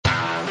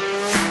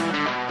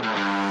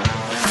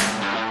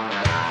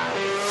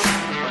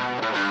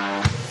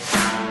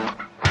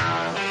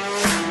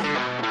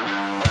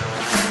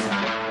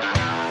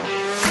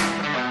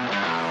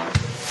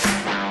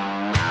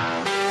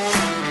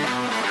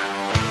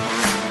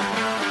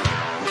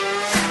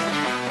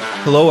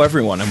Hello,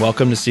 everyone, and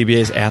welcome to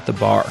CBA's At the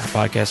Bar, a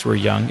podcast where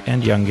young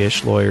and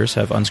youngish lawyers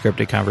have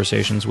unscripted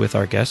conversations with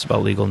our guests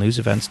about legal news,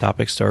 events,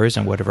 topics, stories,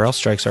 and whatever else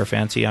strikes our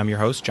fancy. I'm your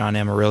host, John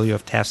Amarillo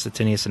of Taft,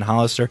 Stettinius &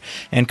 Hollister,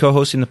 and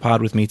co-hosting the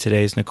pod with me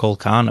today is Nicole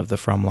Kahn of the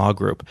From Law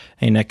Group.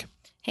 Hey, Nick.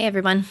 Hey,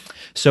 everyone.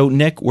 So,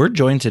 Nick, we're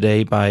joined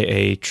today by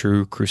a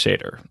true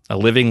crusader, a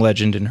living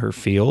legend in her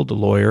field, a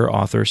lawyer,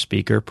 author,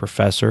 speaker,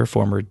 professor,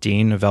 former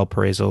dean of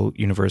Valparaiso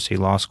University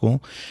Law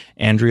School,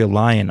 Andrea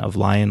Lyon of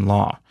Lyon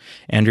Law.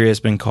 Andrea has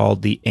been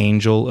called the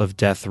Angel of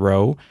Death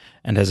Row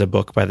and has a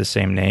book by the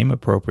same name,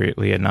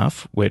 appropriately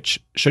enough,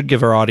 which should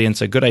give our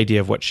audience a good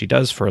idea of what she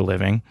does for a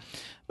living.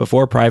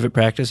 Before private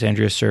practice,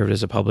 Andrea served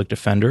as a public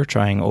defender,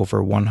 trying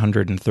over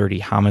 130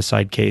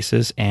 homicide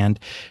cases, and,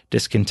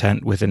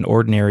 discontent with an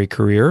ordinary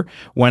career,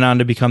 went on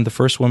to become the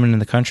first woman in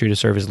the country to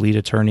serve as lead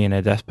attorney in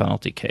a death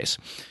penalty case.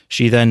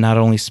 She then not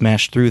only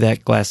smashed through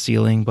that glass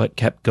ceiling, but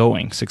kept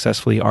going,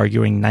 successfully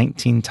arguing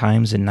 19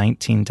 times in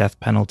 19 death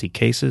penalty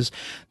cases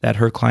that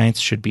her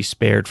clients should be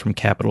spared from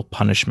capital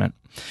punishment.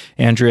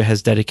 Andrea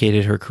has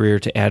dedicated her career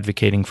to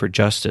advocating for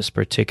justice,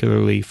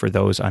 particularly for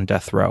those on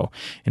death row.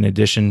 In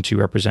addition to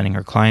representing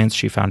her clients,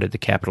 she founded the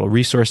Capital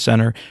Resource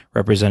Center,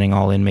 representing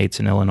all inmates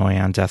in Illinois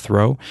on death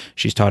row.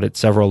 She's taught at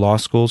several law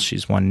schools.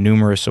 She's won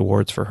numerous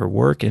awards for her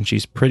work, and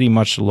she's pretty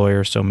much the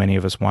lawyer so many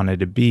of us wanted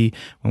to be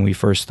when we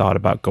first thought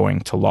about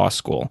going to law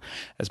school.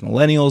 As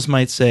millennials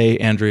might say,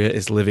 Andrea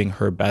is living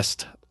her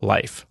best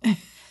life.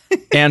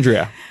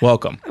 Andrea,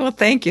 welcome. Well,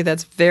 thank you.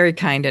 That's a very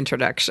kind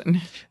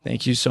introduction.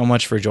 Thank you so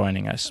much for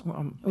joining us.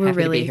 Well, We're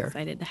really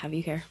excited to have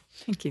you here.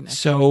 Thank you, Nick.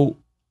 So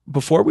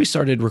before we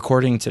started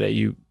recording today,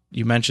 you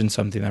mentioned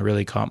something that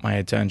really caught my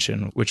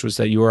attention, which was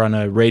that you were on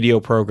a radio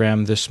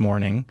program this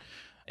morning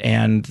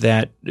and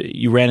that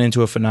you ran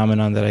into a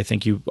phenomenon that I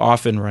think you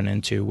often run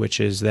into, which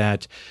is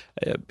that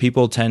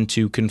people tend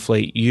to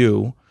conflate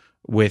you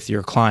with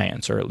your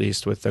clients, or at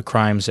least with the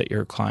crimes that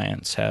your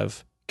clients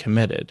have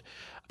committed.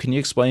 Can you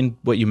explain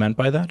what you meant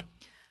by that?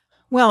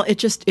 Well,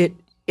 it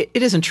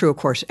isn't true, of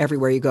course,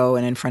 everywhere you go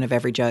and in front of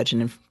every judge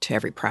and to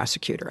every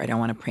prosecutor. I don't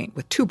want to paint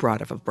with too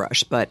broad of a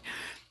brush, but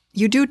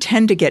you do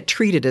tend to get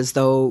treated as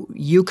though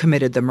you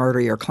committed the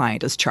murder your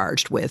client is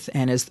charged with,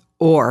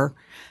 or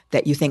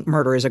that you think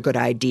murder is a good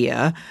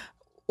idea,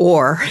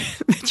 or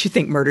that you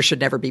think murder should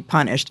never be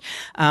punished.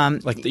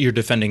 Like that you're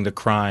defending the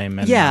crime.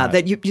 And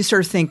that you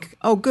sort of think,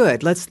 oh,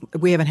 good,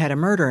 we haven't had a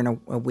murder in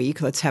a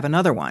week, let's have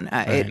another one.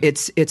 Right.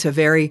 It's a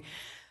very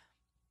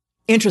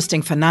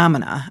interesting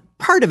phenomena.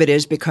 Part of it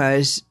is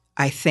because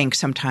I think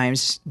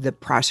sometimes the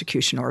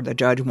prosecution or the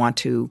judge want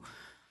to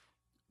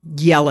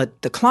yell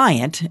at the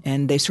client,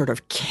 and they sort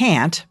of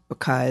can't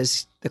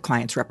because the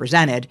client's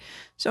represented,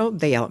 so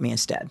they yell at me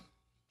instead.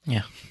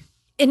 Yeah.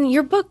 In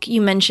your book,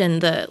 you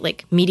mentioned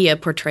the media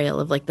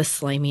portrayal of the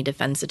slimy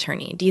defense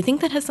attorney. Do you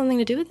think that has something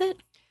to do with it?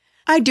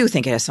 I do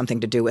think it has something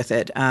to do with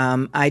it.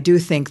 I do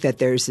think that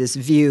there's this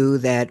view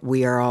that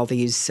we are all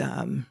these,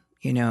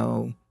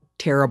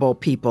 terrible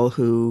people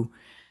who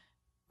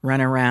run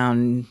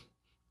around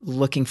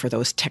looking for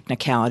those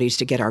technicalities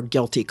to get our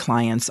guilty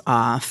clients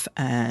off,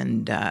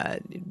 and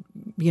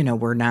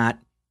we're not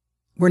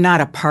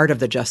a part of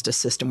the justice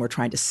system. We're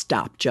trying to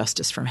stop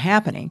justice from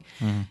happening.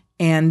 Mm.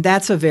 And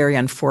that's a very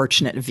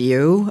unfortunate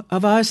view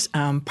of us.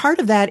 Part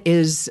of that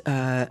is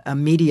a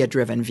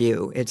media-driven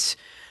view. It's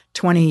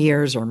 20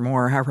 years or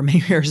more, however many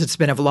years it's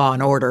been, of Law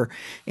and Order,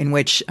 in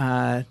which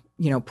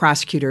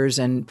prosecutors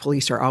and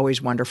police are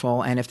always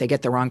wonderful, and if they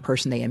get the wrong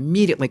person, they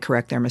immediately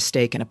correct their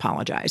mistake and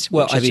apologize.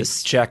 Well, I think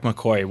Jack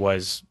McCoy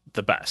was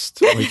the best.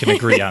 We can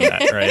agree on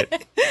that,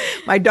 right?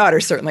 My daughter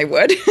certainly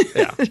would.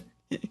 Yeah.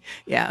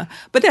 Yeah.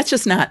 But that's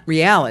just not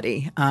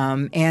reality.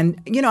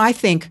 I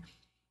think,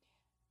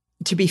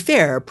 to be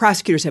fair,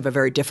 prosecutors have a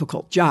very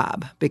difficult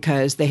job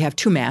because they have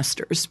two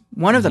masters.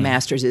 One of the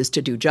masters is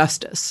to do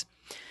justice.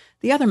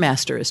 The other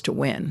master is to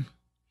win.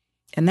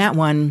 And that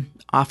one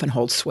often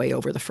holds sway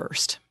over the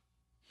first.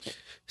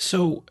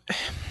 So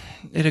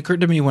it occurred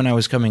to me when I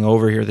was coming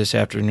over here this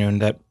afternoon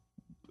that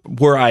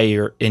were I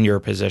in your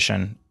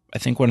position, I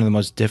think one of the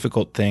most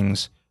difficult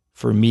things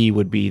for me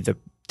would be the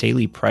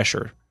daily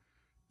pressure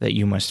that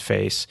you must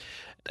face.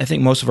 I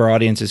think most of our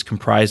audience is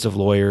comprised of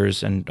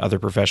lawyers and other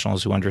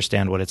professionals who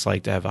understand what it's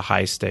like to have a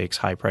high-stakes,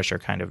 high-pressure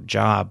kind of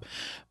job.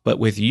 But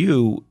with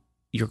you,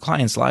 your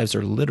clients' lives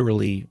are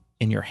literally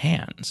in your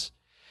hands.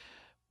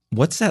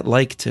 What's that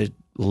like to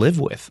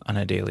live with on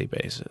a daily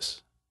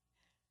basis?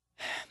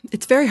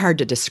 It's very hard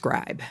to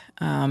describe.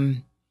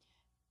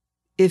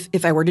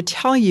 If I were to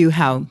tell you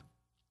how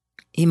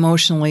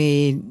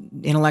emotionally,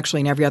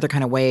 intellectually, and every other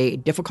kind of way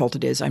difficult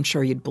it is, I'm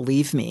sure you'd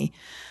believe me.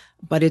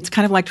 But it's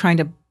kind of like trying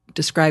to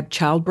describe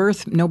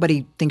childbirth.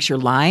 Nobody thinks you're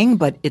lying,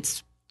 but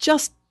it's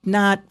just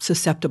not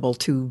susceptible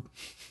to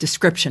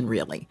description,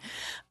 really.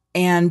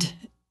 And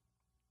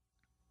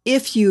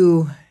if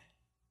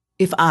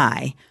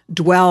I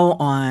dwell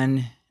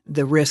on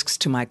the risks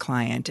to my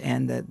client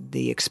and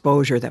the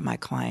exposure that my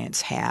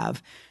clients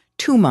have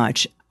too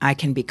much, I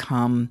can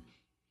become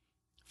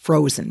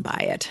frozen by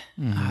it.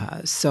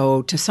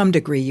 So to some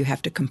degree, you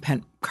have to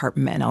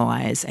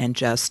compartmentalize and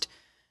just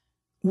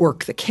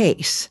work the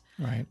case.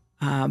 Right.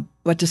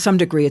 But to some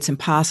degree, it's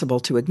impossible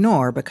to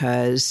ignore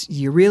because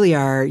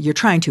you're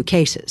trying two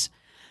cases.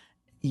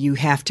 You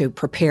have to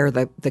prepare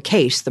the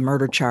case, the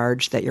murder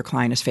charge that your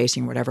client is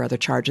facing, whatever other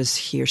charges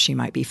he or she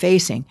might be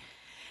facing,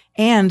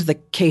 and the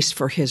case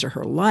for his or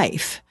her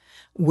life,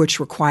 which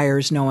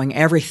requires knowing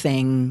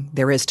everything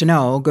there is to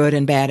know, good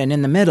and bad and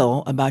in the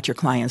middle, about your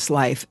client's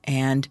life,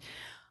 and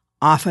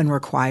often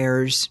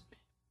requires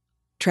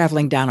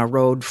traveling down a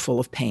road full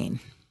of pain.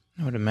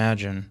 I would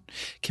imagine.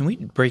 Can we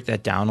break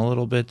that down a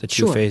little bit, the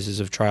two Sure. phases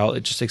of trial?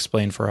 Just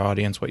explain for our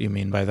audience what you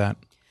mean by that.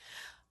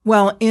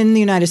 Well, in the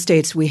United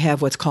States, we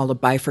have what's called a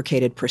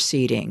bifurcated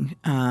proceeding.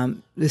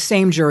 The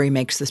same jury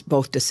makes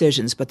both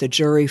decisions, but the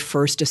jury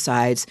first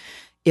decides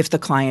if the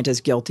client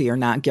is guilty or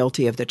not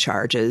guilty of the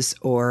charges,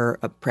 or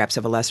perhaps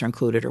of a lesser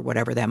included or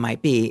whatever that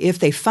might be. If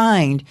they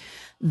find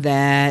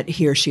that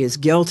he or she is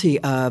guilty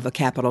of a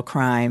capital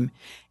crime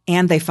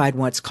and they find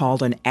what's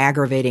called an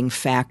aggravating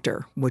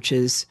factor, which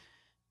is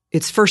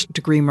it's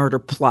first-degree murder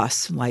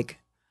plus, like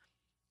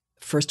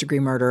first-degree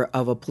murder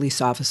of a police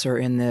officer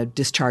in the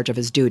discharge of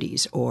his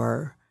duties,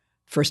 or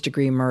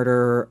first-degree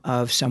murder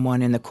of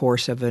someone in the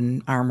course of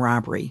an armed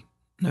robbery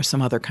or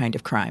some other kind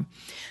of crime.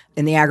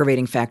 And the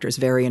aggravating factors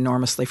vary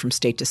enormously from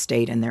state to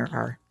state, and there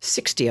are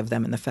 60 of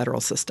them in the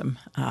federal system.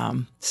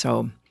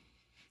 So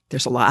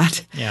there's a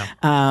lot. Yeah.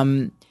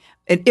 And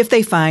if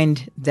they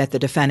find that the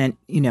defendant,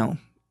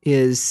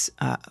 is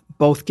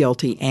both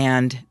guilty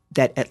and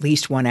that at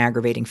least one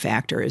aggravating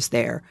factor is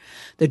there,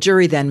 the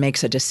jury then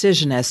makes a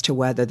decision as to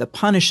whether the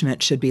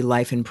punishment should be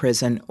life in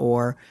prison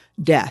or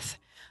death.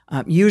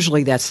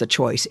 Usually that's the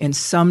choice. In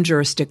some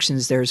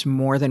jurisdictions, there's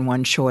more than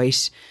one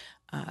choice,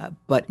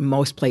 but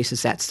most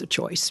places that's the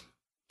choice.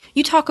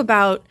 You talk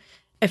about,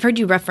 I've heard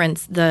you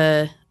reference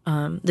the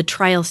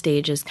trial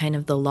stage as kind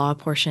of the law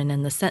portion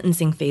and the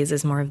sentencing phase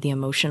is more of the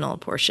emotional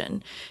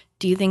portion.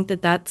 Do you think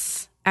that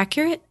that's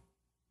accurate?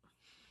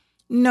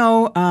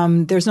 No,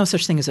 there's no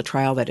such thing as a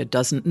trial that it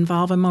doesn't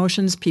involve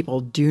emotions.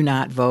 People do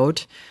not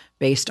vote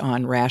based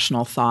on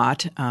rational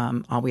thought.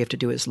 All we have to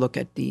do is look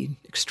at the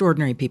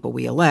extraordinary people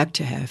we elect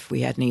to have, if we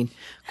had any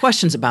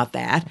questions about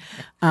that.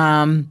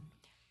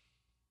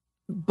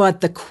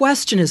 But the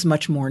question is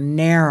much more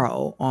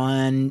narrow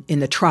in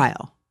the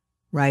trial,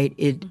 right?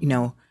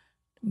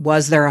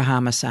 Was there a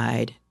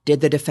homicide?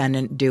 Did the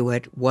defendant do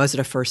it? Was it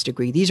a first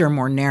degree? These are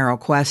more narrow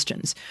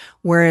questions.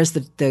 Whereas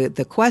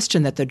the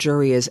question that the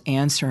jury is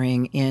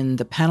answering in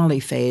the penalty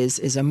phase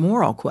is a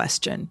moral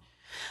question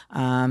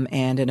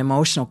and an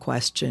emotional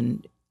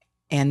question.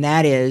 And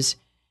that is,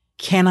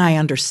 can I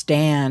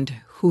understand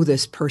who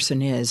this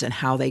person is and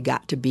how they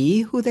got to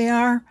be who they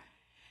are?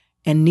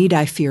 And need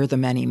I fear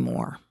them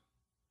anymore?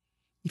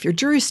 If your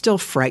jury is still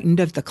frightened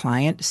of the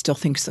client, still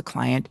thinks the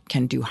client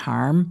can do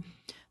harm,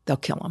 they'll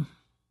kill him.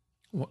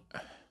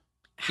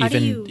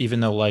 Even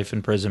though life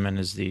imprisonment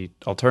is the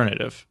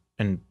alternative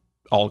in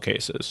all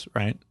cases,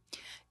 right?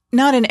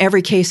 Not in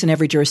every case in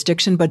every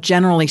jurisdiction, but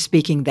generally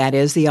speaking, that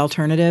is the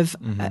alternative.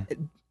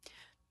 Mm-hmm.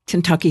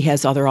 Kentucky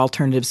has other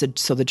alternatives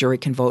so the jury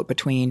can vote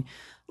between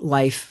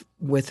life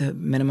with a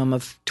minimum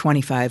of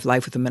 25,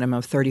 life with a minimum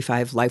of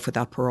 35, life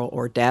without parole,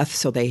 or death.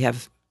 So they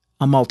have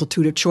a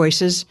multitude of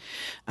choices.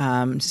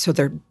 So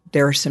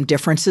there are some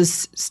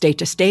differences state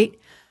to state.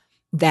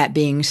 That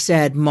being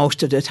said,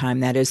 most of the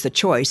time that is the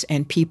choice.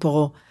 And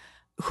people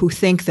who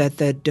think that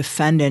the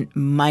defendant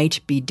might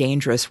be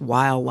dangerous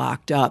while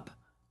locked up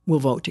will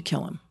vote to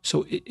kill him.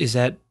 So is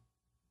that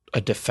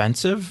a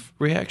defensive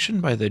reaction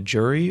by the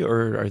jury,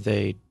 or are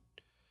they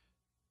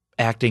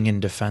acting in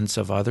defense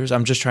of others?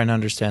 I'm just trying to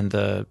understand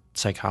the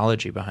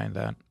psychology behind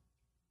that.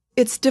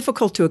 It's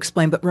difficult to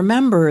explain, but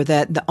remember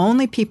that the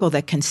only people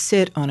that can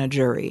sit on a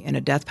jury in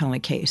a death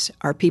penalty case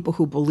are people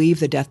who believe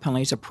the death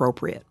penalty is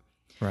appropriate.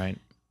 Right.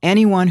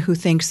 Anyone who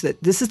thinks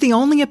that this is the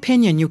only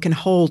opinion you can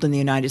hold in the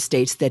United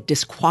States that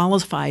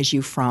disqualifies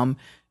you from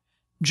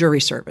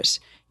jury service.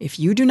 If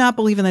you do not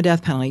believe in the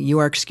death penalty, you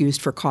are excused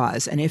for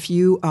cause. And if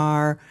you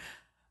are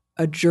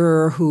a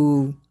juror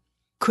who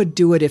could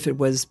do it if it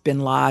was bin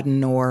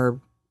Laden or,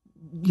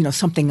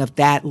 something of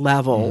that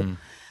level,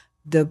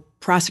 the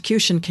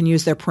prosecution can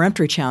use their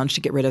peremptory challenge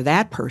to get rid of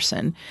that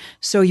person.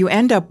 So you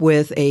end up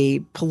with a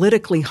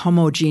politically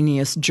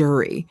homogeneous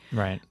jury,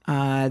 right?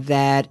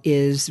 That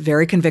is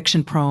very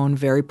conviction prone,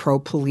 very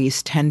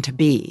pro-police tend to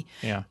be.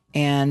 Yeah.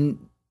 And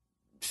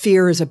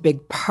fear is a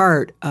big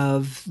part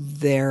of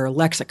their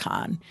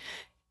lexicon.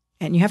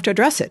 And you have to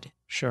address it.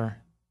 Sure.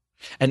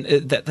 And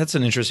that's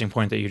an interesting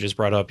point that you just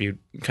brought up. You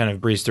kind of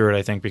breezed through it,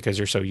 I think, because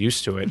you're so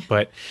used to it.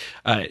 But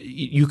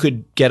you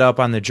could get up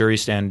on the jury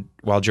stand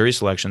while jury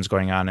selection is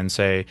going on and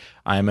say,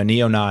 I'm a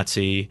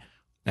neo-Nazi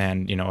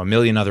and, a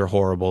million other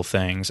horrible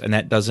things. And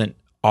that doesn't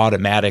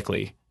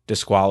automatically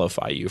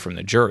disqualify you from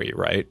the jury,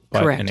 right?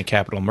 But Correct. In a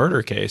capital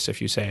murder case,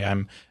 if you say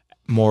I'm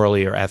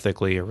morally or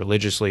ethically or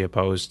religiously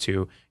opposed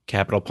to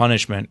capital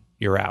punishment,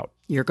 you're out.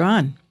 You're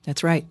gone.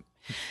 That's right.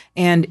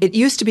 And it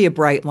used to be a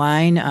bright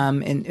line.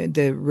 In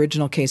the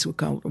original case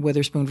called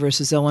Witherspoon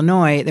versus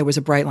Illinois, there was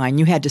a bright line.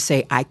 You had to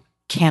say, I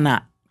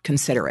cannot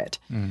consider it.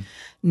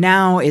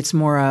 Now it's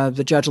more of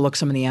the judge looks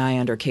them in the eye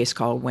under a case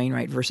called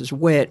Wainwright versus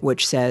Witt,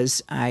 which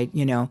says,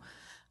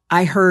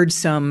 I heard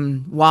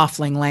some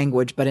waffling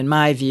language, but in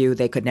my view,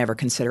 they could never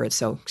consider it,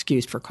 so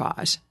excused for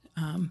cause.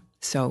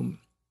 So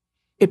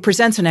it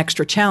presents an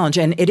extra challenge,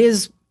 and it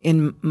is,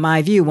 in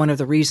my view, one of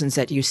the reasons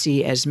that you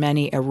see as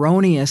many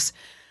erroneous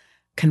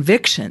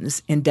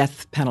convictions in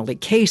death penalty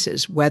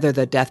cases, whether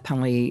the death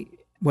penalty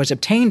was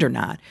obtained or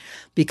not,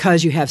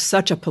 because you have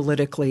such a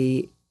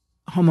politically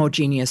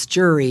homogeneous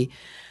jury,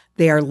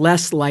 they are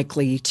less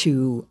likely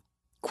to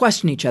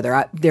question each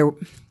other.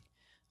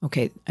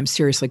 Okay, I'm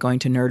seriously going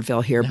to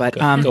Nerdville here, but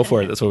go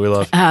for it. That's what we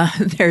love.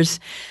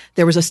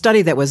 There was a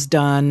study that was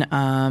done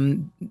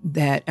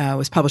that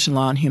was published in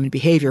Law and Human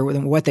Behavior.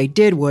 What they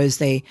did was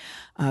they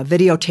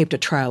videotaped a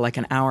trial, like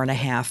an hour and a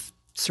half,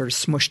 sort of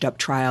smushed up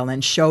trial,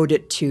 and showed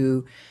it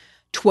to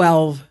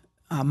 12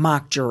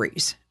 mock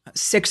juries,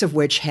 6 of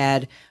which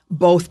had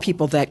both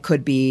people that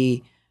could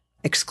be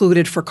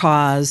excluded for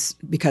cause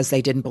because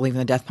they didn't believe in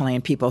the death penalty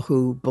and people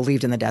who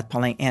believed in the death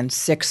penalty, and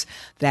 6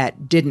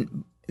 that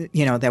didn't,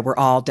 that were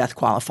all death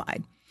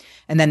qualified.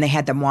 And then they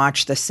had them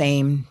watch the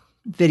same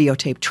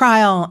videotape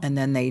trial, and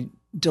then they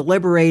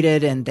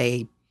deliberated, and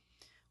they,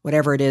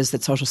 whatever it is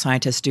that social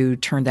scientists do,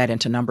 turned that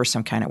into numbers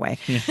some kind of way.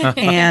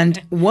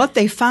 And what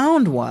they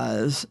found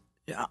was,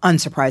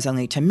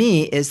 unsurprisingly to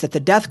me, is that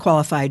the death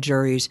qualified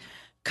juries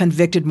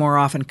convicted more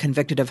often,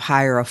 convicted of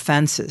higher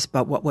offenses.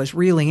 But what was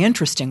really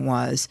interesting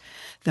was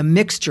the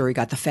mixed jury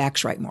got the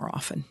facts right more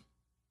often.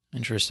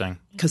 Interesting.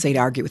 Because they'd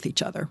argue with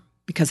each other,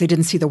 because they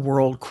didn't see the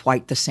world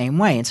quite the same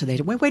way. And so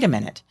they'd wait a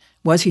minute.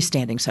 Was he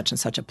standing such and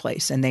such a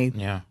place? And they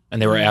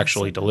were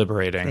actually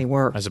deliberating. They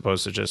were. As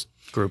opposed to just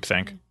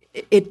groupthink.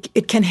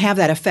 It can have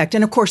that effect.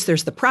 And of course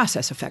there's the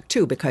process effect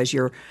too, because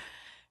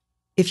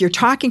if you're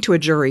talking to a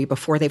jury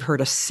before they've heard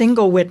a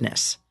single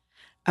witness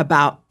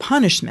about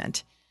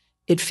punishment,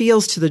 it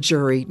feels to the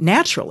jury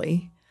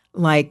naturally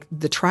like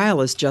the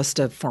trial is just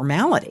a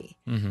formality.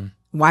 Mm-hmm.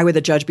 Why would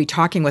the judge be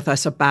talking with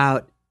us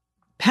about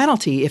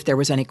penalty if there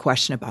was any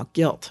question about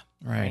guilt?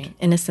 Right.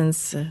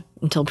 Innocence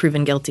until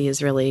proven guilty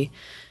is really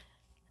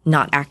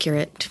not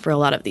accurate for a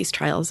lot of these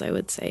trials, I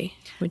would say.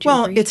 Would you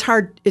agree? It's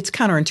hard. It's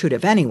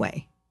counterintuitive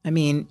anyway. I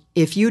mean,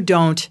 if you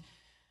don't,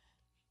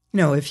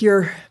 if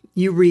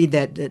you read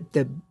that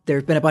there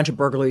have been a bunch of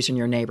burglaries in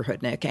your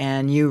neighborhood, Nick,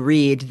 and you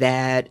read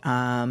that,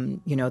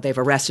 they've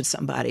arrested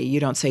somebody, you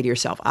don't say to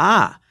yourself,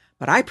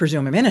 but I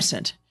presume I'm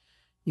innocent.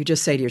 You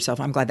just say to yourself,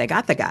 I'm glad they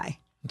got the guy.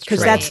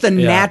 Because that's the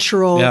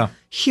natural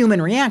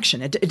human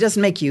reaction. It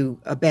doesn't make you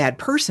a bad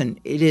person.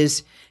 It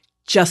is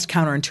just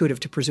counterintuitive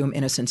to presume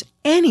innocence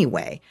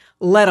anyway,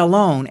 let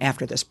alone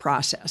after this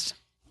process.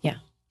 Yeah.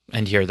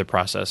 And here the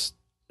process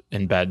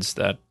embeds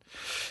that,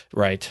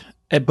 right.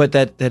 But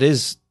that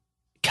is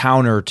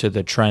counter to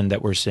the trend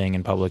that we're seeing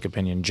in public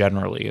opinion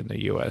generally in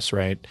the U.S.,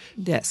 right?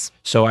 Yes.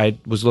 So I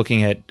was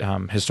looking at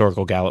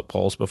historical Gallup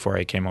polls before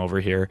I came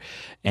over here,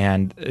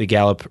 and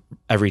Gallup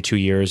every 2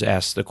 years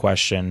asks the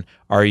question,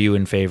 are you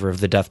in favor of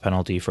the death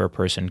penalty for a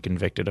person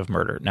convicted of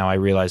murder? Now, I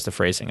realize the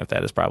phrasing of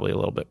that is probably a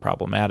little bit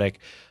problematic,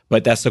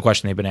 but that's the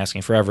question they've been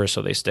asking forever,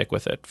 so they stick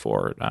with it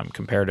for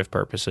comparative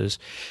purposes.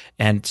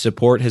 And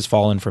support has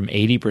fallen from 80%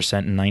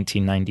 in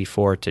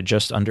 1994 to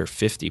just under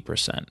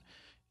 50%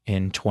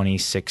 in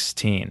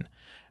 2016.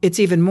 It's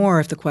even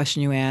more if the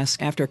question you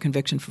ask after a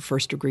conviction for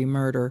first-degree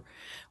murder,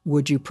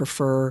 would you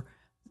prefer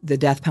the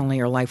death penalty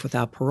or life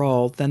without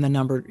parole? Then the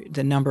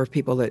number of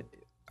people that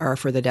are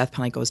for the death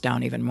penalty goes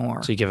down even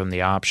more. So you give them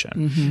the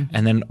option. Mm-hmm.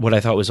 And then what I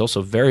thought was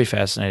also very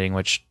fascinating,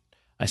 which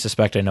I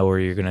suspect I know where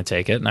you're going to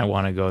take it, and I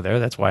want to go there,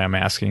 that's why I'm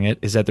asking it,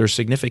 is that there's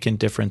significant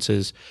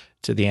differences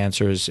to the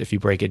answers if you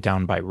break it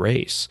down by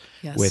race,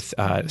 with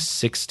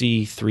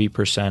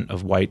 63%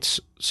 of whites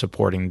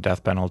supporting the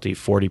death penalty,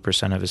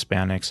 40% of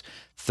Hispanics,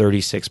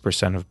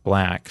 36% of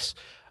blacks.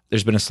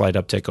 There's been a slight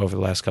uptick over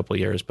the last couple of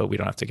years, but we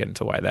don't have to get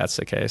into why that's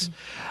the case.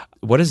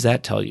 Mm-hmm. What does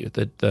that tell you,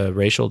 the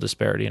racial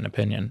disparity in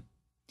opinion?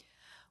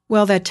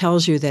 Well, that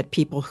tells you that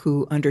people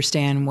who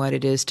understand what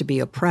it is to be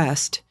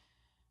oppressed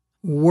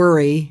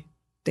worry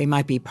they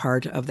might be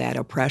part of that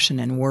oppression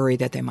and worry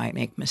that they might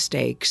make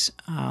mistakes.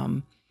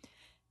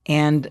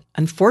 And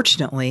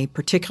unfortunately,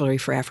 particularly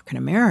for African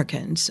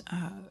Americans,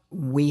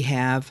 we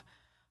have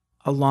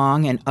a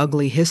long and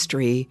ugly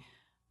history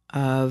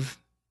of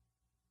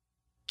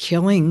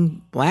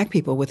killing Black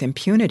people with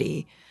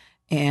impunity.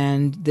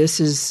 And this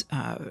is,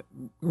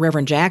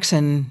 Reverend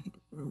Jackson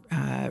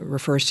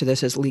refers to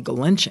this as legal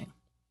lynching.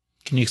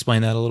 Can you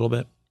explain that a little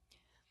bit?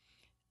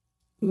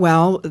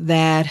 Well,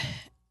 that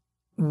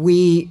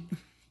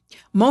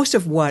most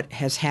of what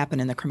has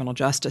happened in the criminal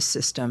justice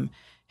system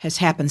has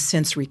happened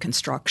since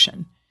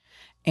Reconstruction.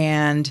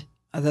 And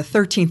the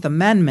 13th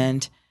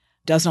Amendment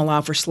doesn't allow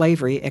for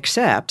slavery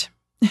except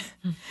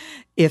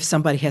if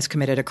somebody has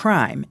committed a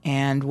crime.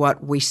 And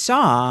what we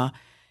saw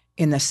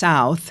in the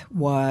South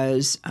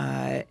was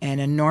an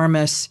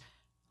enormous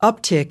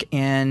uptick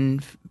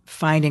in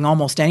finding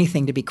almost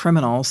anything to be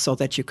criminal so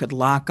that you could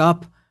lock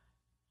up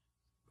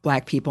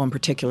Black people, in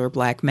particular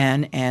Black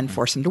men, and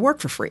force them to work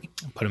for free.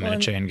 Put them in a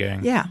chain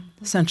gang. Yeah,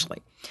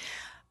 essentially.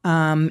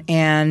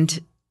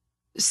 And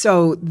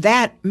so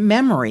that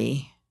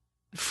memory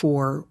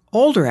for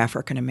older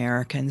African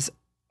Americans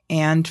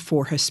and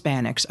for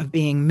Hispanics of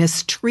being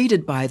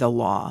mistreated by the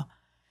law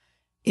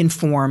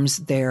informs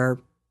their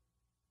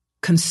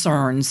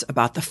concerns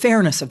about the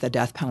fairness of the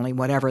death penalty,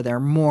 whatever their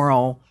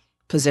moral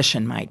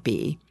position might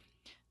be,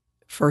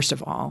 first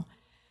of all.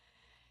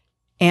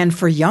 And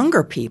for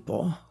younger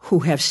people who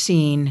have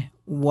seen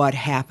what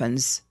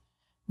happens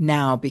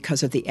now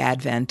because of the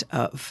advent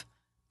of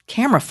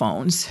camera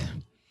phones,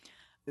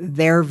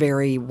 they're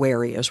very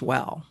wary as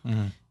well.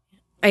 Mm-hmm.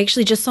 I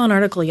actually just saw an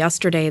article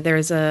yesterday.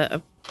 There's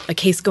a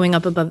case going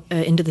up above,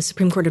 into the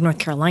Supreme Court of North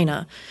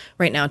Carolina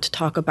right now to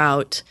talk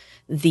about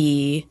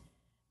the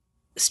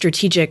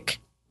strategic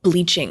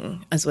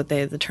bleaching, as what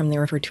the term they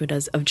refer to it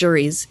as, of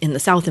juries in the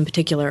South in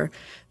particular,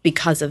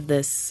 because of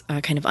this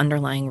kind of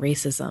underlying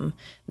racism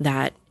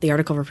that the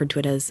article referred to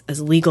it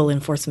as legal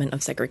enforcement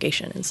of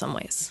segregation in some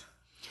ways.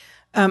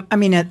 I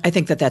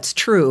think that that's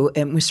true.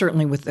 And we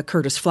certainly with the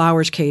Curtis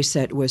Flowers case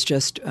that was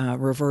just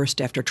reversed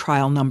after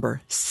trial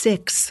number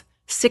 6.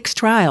 6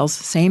 trials,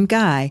 same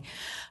guy,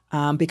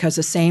 because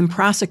the same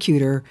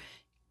prosecutor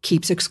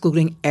keeps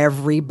excluding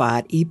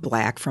everybody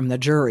Black from the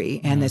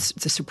jury. And the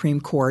Supreme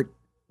Court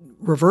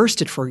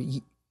reversed it for,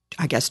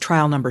 I guess,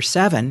 trial number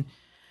 7.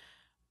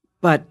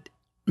 But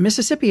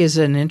Mississippi is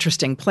an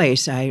interesting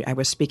place. I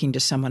was speaking to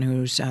someone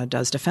who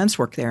does defense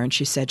work there, and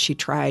she said she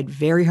tried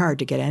very hard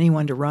to get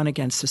anyone to run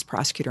against this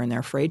prosecutor, and they're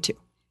afraid to.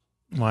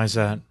 Why is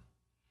that?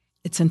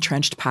 It's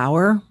entrenched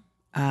power.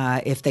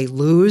 If they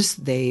lose,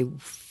 they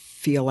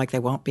feel like they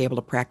won't be able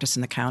to practice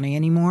in the county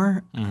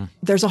anymore.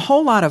 There's a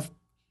whole lot of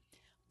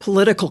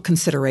political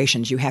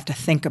considerations you have to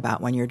think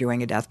about when you're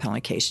doing a death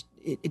penalty case.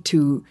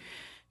 To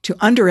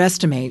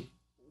underestimate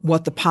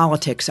what the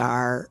politics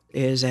are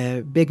is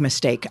a big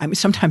mistake. I mean,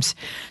 sometimes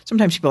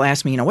people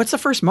ask me, what's the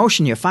first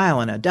motion you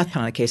file in a death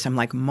penalty case? I'm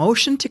like,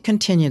 motion to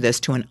continue this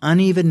to an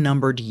uneven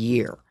numbered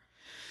year.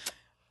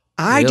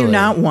 I do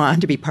not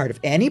want to be part of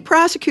any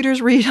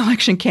prosecutor's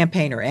reelection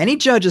campaign or any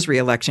judge's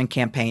reelection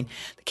campaign.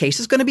 The case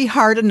is going to be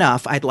hard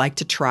enough. I'd like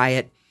to try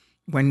it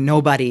when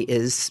nobody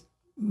is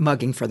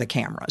mugging for the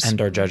cameras.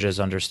 And are judges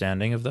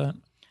understanding of that?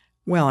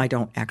 Well, I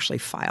don't actually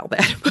file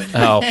that, but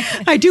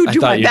I do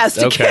my best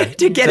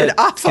to get it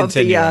off of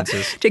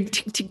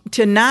the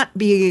to not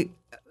be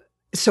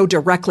so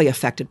directly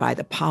affected by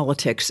the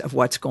politics of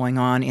what's going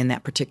on in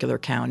that particular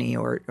county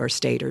or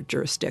state or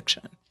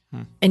jurisdiction.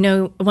 I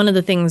know one of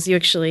the things you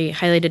actually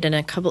highlighted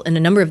in a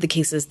number of the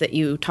cases that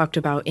you talked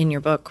about in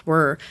your book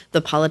were the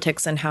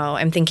politics, and how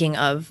I'm thinking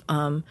of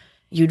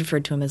you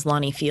referred to him as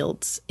Lonnie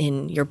Fields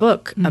in your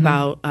book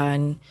about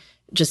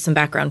just some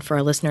background for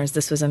our listeners.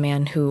 This was a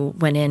man who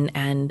went in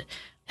and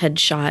had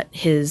shot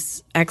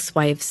his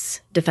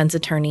ex-wife's defense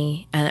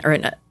attorney, or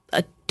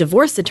a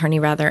divorce attorney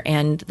rather,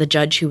 and the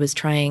judge who was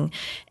trying,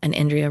 and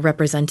Andrea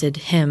represented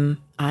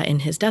him in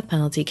his death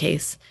penalty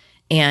case.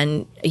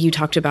 And you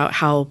talked about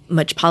how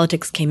much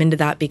politics came into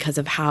that because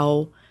of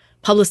how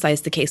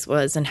publicized the case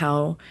was and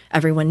how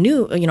everyone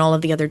knew, all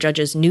of the other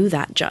judges knew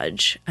that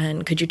judge.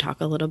 And could you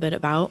talk a little bit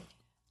about?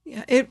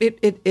 Yeah,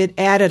 it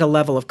added a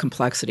level of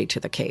complexity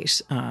to the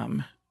case.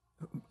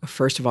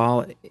 First of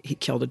all, he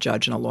killed a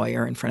judge and a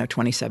lawyer in front of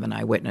 27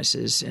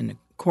 eyewitnesses in a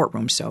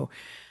courtroom, so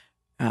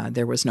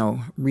there was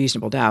no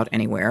reasonable doubt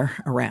anywhere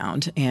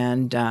around.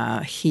 And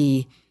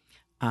he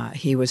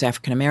was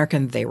African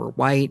American. They were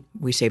white.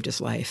 We saved his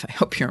life. I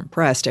hope you're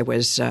impressed. It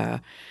was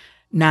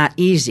not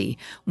easy.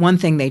 One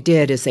thing they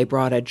did is they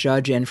brought a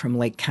judge in from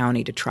Lake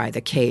County to try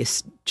the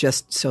case,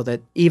 just so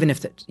that even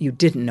if you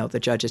didn't know the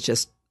judge, it's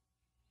just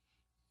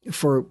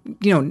for,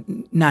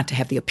 not to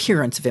have the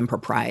appearance of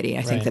impropriety.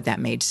 I think that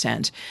made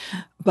sense.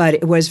 But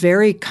it was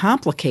very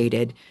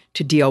complicated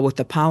to deal with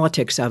the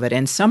politics of it,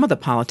 and some of the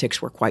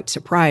politics were quite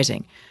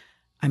surprising.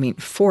 I mean,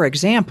 for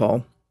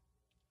example,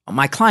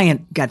 my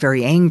client got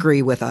very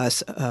angry with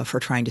us for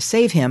trying to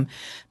save him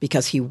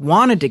because he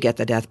wanted to get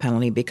the death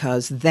penalty,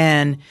 because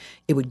then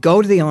it would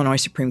go to the Illinois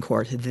Supreme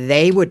Court.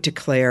 They would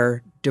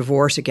declare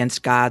divorce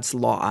against God's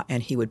law,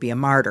 and he would be a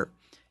martyr.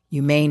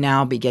 You may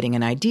now be getting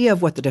an idea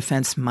of what the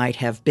defense might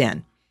have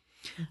been.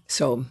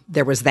 So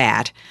there was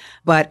that.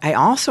 But I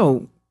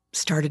also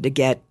started to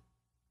get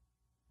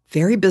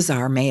very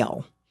bizarre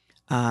mail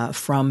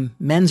from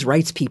men's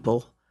rights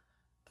people.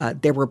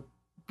 There were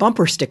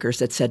bumper stickers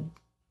that said,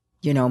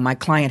 my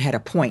client had a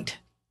point.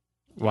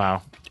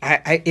 Wow.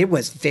 It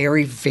was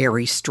very,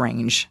 very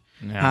strange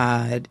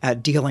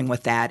dealing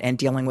with that and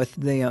dealing with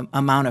the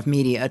amount of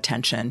media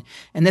attention.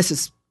 And this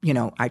is,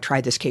 I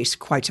tried this case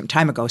quite some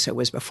time ago, so it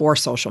was before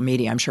social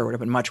media. I'm sure it would have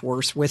been much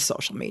worse with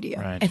social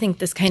media. Right. I think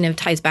this kind of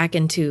ties back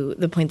into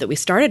the point that we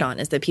started on,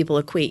 is that people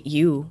equate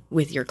you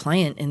with your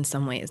client in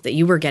some ways, that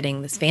you were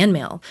getting this fan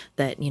mail,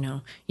 that,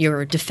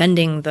 you're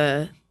defending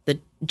the the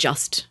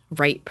just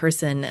right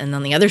person, and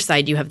on the other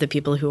side you have the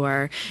people who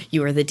are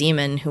the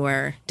demon who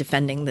are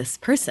defending this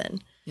person.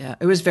 Yeah,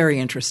 it was very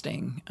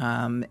interesting,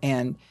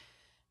 and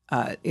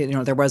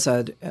there was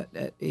a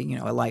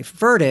life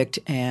verdict,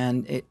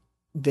 and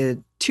the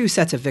two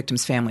sets of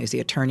victims' families, the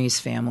attorney's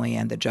family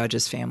and the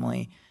judge's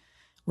family,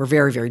 were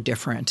very, very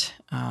different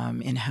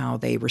in how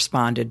they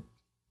responded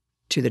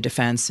to the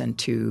defense and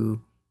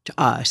to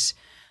us.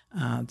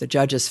 The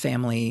judge's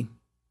family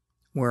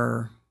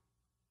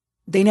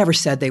they never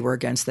said they were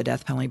against the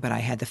death penalty, but I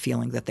had the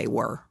feeling that they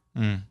were.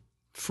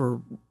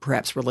 For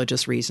perhaps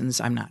religious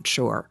reasons, I'm not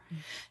sure.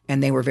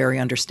 And they were very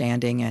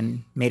understanding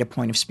and made a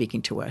point of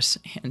speaking to us.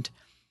 And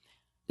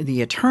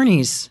the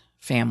attorney's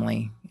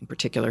family, in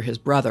particular his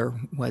brother,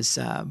 was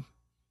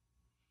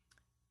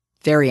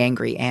very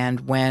angry.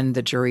 And when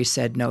the jury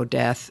said no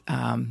death,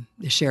 the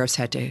sheriffs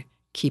had to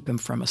keep him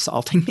from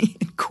assaulting me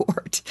in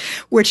court,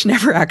 which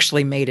never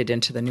actually made it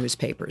into the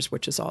newspapers,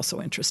 which is also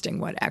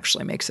interesting, what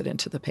actually makes it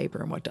into the paper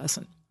and what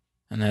doesn't.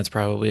 And that's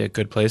probably a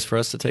good place for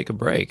us to take a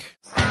break.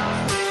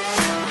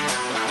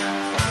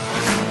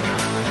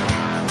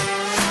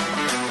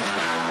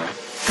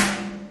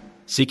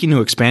 Seeking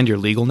to expand your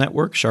legal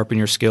network, sharpen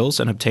your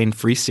skills, and obtain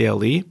free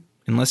CLE?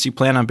 Unless you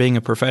plan on being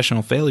a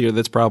professional failure,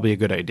 that's probably a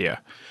good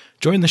idea.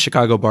 Join the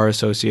Chicago Bar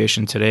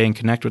Association today and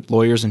connect with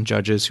lawyers and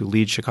judges who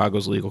lead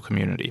Chicago's legal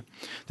community.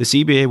 The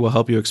CBA will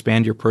help you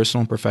expand your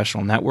personal and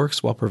professional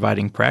networks while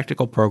providing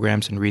practical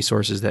programs and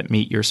resources that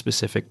meet your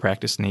specific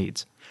practice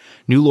needs.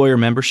 New lawyer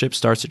membership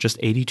starts at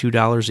just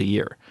 $82 a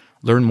year.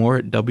 Learn more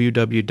at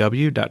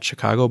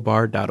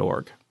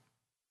www.chicagobar.org.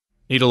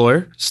 Need a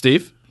lawyer?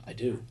 Steve? I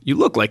do. You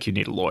look like you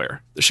need a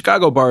lawyer. The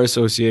Chicago Bar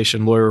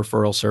Association Lawyer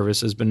Referral Service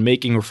has been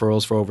making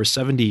referrals for over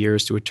 70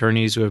 years to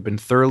attorneys who have been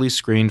thoroughly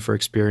screened for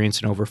experience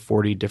in over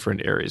 40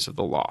 different areas of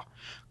the law.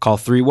 Call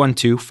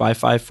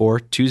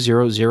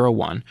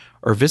 312-554-2001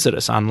 or visit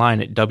us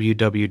online at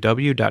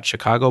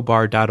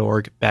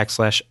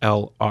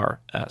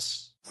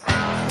www.chicagobar.org/LRS.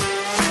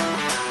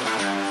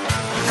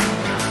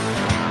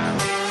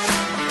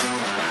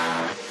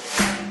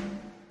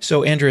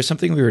 So, Andrea,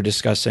 something we were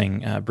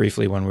discussing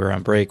briefly when we were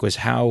on break was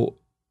how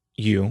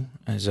you,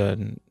 as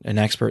an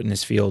expert in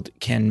this field,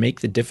 can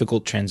make the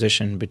difficult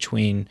transition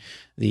between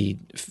the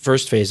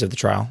first phase of the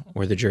trial,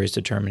 where the jury is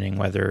determining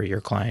whether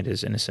your client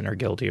is innocent or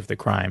guilty of the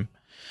crime,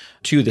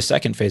 to the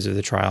second phase of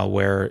the trial,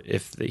 where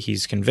if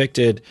he's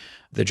convicted,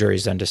 the jury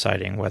is then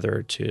deciding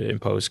whether to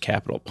impose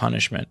capital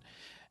punishment.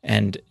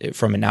 And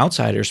from an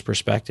outsider's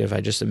perspective,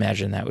 I just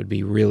imagine that would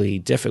be really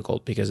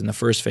difficult because in the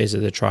first phase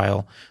of the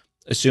trial,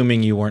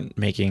 assuming you weren't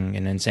making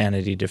an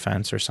insanity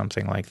defense or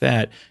something like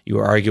that, you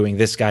were arguing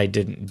this guy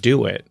didn't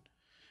do it.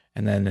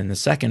 And then in the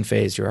second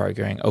phase, you're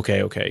arguing,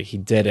 okay, he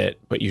did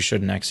it, but you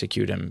shouldn't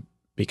execute him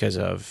because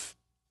of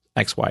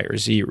X, Y, or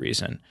Z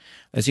reason.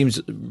 That seems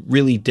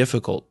really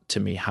difficult to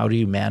me. How do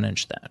you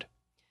manage that?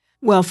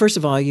 Well, first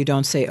of all, you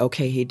don't say,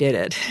 okay, he did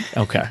it.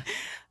 Okay.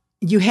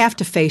 You have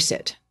to face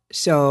it.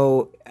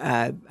 So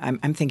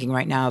I'm thinking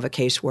right now of a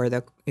case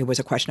where it was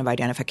a question of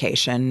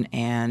identification,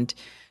 and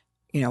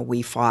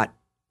we fought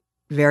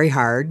very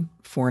hard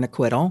for an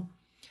acquittal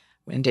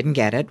and didn't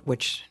get it,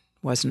 which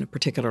wasn't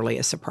particularly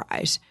a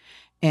surprise.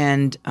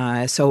 And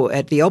so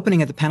at the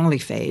opening of the penalty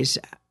phase,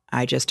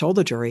 I just told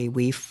the jury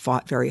we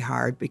fought very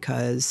hard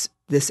because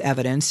this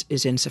evidence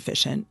is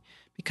insufficient,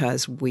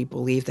 because we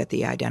believe that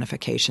the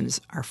identifications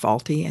are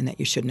faulty and that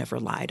you shouldn't have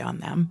relied on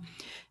them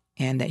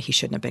and that he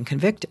shouldn't have been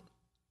convicted.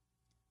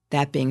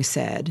 That being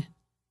said,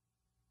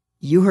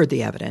 you heard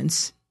the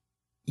evidence,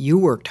 you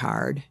worked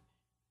hard,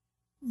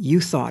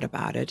 you thought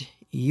about it,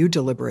 you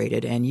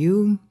deliberated, and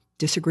you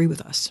disagree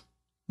with us.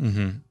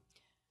 Mm-hmm.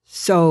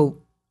 So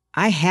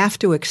I have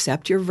to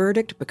accept your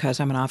verdict because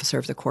I'm an officer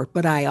of the court,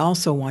 but I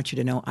also want you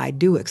to know I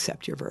do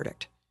accept your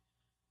verdict.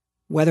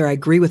 Whether I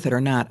agree with it or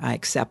not, I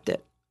accept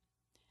it.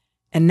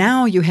 And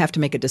now you have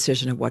to make a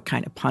decision of what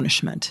kind of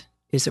punishment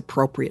is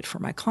appropriate for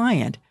my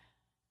client.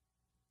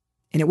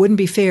 And it wouldn't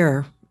be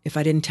fair if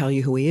I didn't tell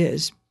you who he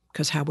is,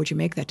 because how would you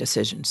make that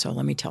decision? So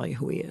let me tell you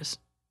who he is.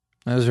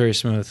 That was very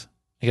smooth.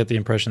 I get the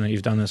impression that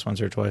you've done this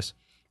once or twice.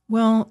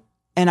 Well,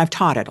 and I've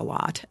taught it a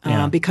lot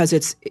because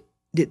it's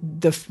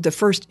the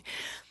first.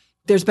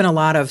 There's been a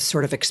lot of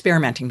sort of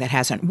experimenting that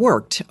hasn't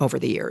worked over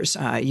the years.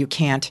 You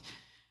can't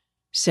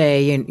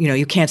say,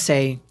 you can't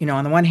say,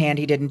 on the one hand,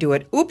 he didn't do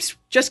it. Oops,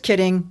 just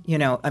kidding.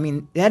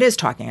 That is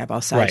talking out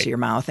both sides of your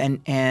mouth,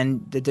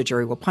 and the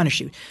jury will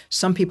punish you.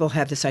 Some people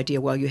have this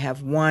idea, well, you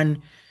have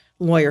one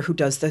lawyer who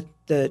does the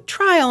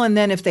trial, and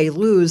then if they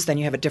lose, then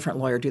you have a different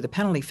lawyer do the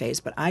penalty phase.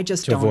 But I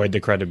just don't avoid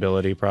the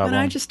credibility problem. But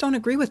I just don't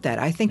agree with that.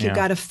 I think you've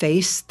got to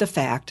face the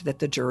fact that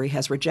the jury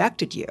has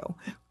rejected you,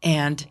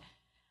 and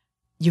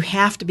you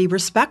have to be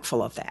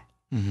respectful of that.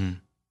 Mm-hmm.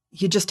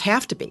 You just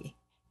have to be,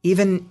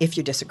 even if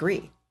you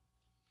disagree.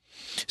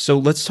 So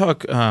let's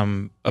talk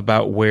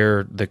about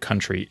where the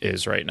country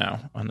is right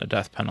now on the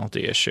death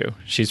penalty issue.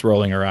 She's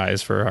rolling her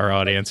eyes for our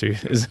audience who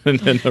is in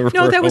the room.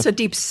 No, that was a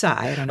deep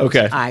sigh. I don't know.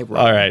 Okay. Eye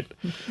roll. All right.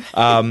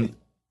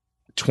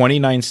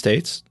 29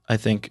 states, I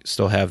think,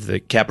 still have the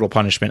capital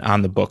punishment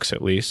on the books,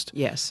 at least.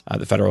 Yes.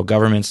 The federal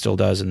government still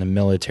does, and the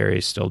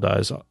military still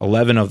does.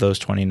 11 of those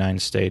 29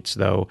 states,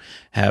 though,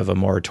 have a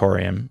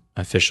moratorium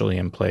officially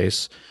in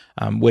place,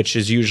 which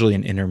is usually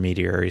an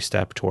intermediary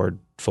step toward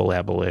full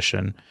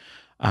abolition.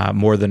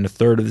 More than a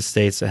third of the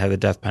states that have the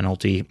death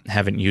penalty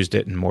haven't used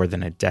it in more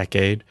than a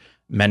decade.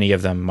 Many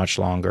of them much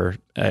longer.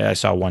 I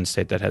saw one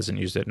state that hasn't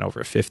used it in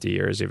over 50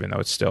 years, even though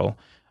it's still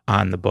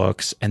on the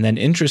books. And then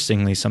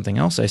interestingly, something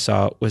else I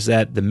saw was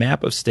that the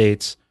map of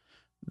states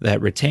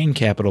that retain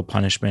capital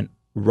punishment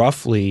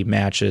roughly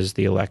matches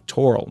the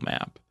electoral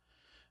map,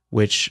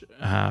 which,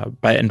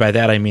 by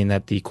that I mean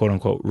that the quote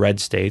unquote red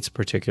states,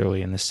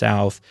 particularly in the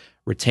South,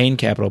 retain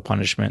capital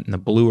punishment, and the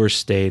bluer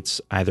states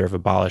either have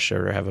abolished it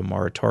or have a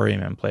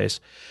moratorium in place.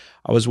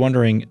 I was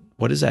wondering,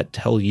 what does that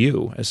tell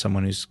you as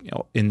someone who's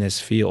in this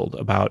field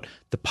about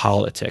the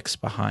politics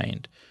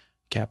behind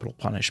capital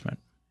punishment?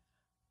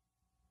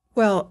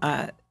 Well,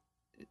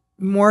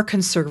 more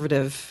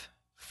conservative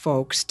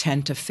folks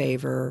tend to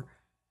favor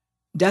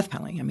death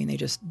penalty. I mean, they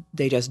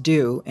just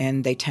do,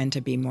 and they tend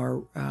to be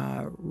more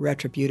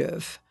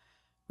retributive.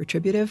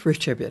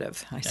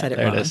 Retributive. I said it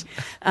wrong. There it is.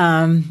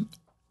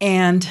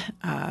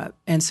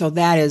 And so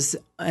that is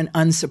an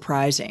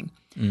unsurprising.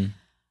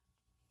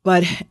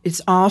 But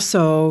it's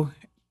also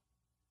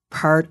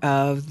part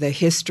of the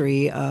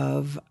history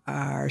of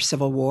our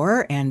Civil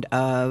War and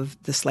of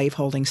the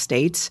slaveholding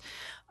states.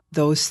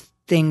 Those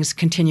things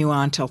continue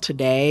on till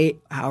today,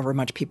 however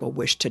much people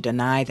wish to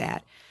deny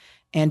that.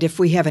 And if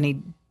we have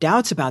any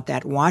doubts about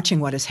that, watching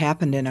what has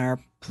happened in our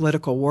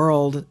political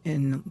world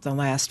in the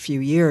last few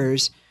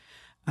years,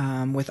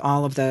 with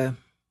all of the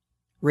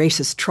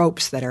racist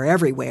tropes that are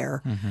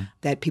everywhere,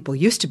 that people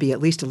used to be at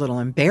least a little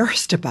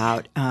embarrassed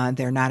about,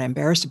 they're not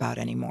embarrassed about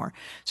anymore.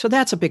 So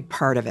that's a big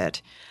part of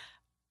it.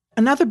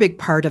 Another big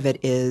part of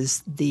it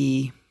is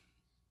the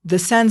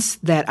sense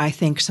that I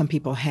think some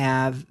people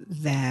have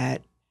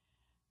that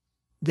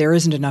there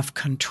isn't enough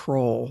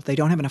control. They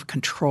don't have enough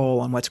control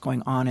on what's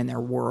going on in their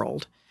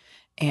world.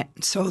 And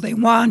so they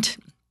want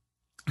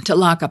to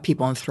lock up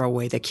people and throw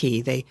away the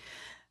key.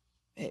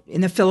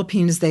 In the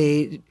Philippines,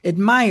 they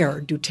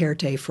admire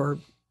Duterte for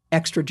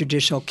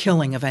extrajudicial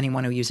killing of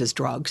anyone who uses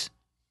drugs,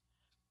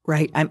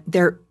 right?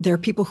 There are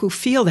people who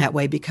feel that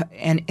way,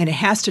 and it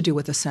has to do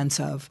with a sense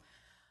of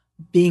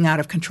being out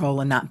of control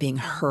and not being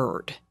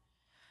heard.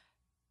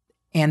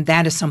 And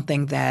that is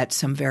something that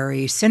some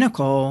very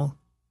cynical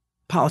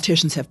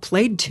politicians have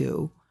played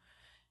to.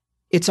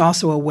 It's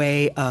also a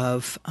way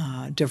of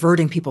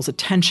diverting people's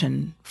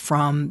attention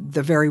from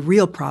the very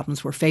real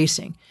problems we're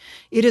facing.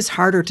 It is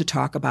harder to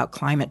talk about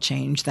climate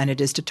change than it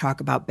is to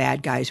talk about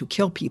bad guys who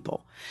kill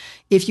people.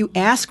 If you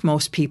ask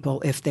most people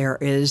if there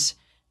is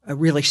a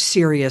really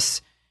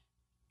serious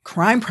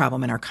crime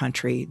problem in our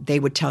country, they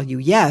would tell you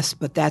yes,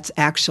 but that's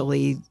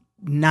actually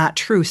not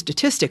true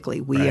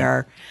statistically. We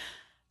are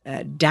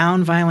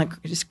down. Violent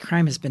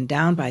crime has been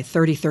down by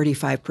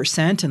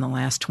 35% in the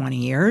last 20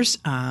 years.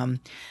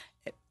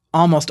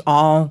 Almost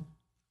all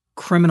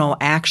criminal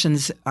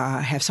actions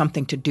have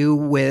something to do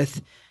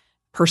with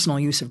personal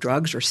use of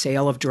drugs or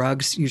sale of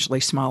drugs, usually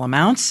small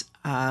amounts.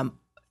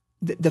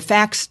 The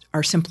facts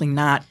are simply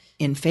not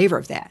in favor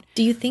of that.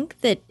 Do you think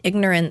that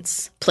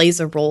ignorance plays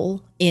a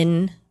role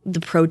in the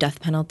pro-death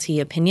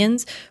penalty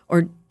opinions?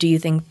 Or do you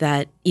think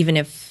that even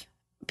if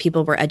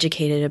people were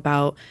educated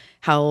about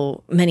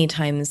how many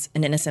times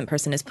an innocent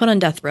person is put on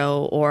death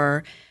row,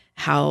 or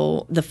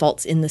how the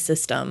faults in the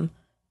system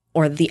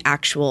or the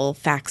actual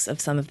facts of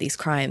some of these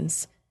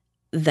crimes,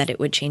 that it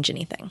would change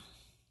anything?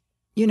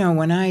 You know,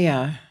 when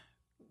I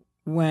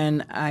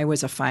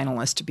was a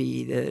finalist to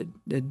be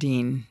the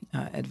dean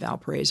at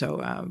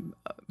Valparaiso,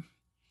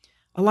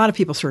 a lot of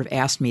people sort of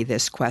asked me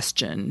this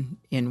question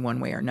in one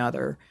way or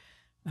another,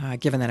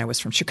 given that I was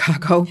from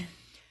Chicago,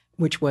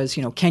 which was,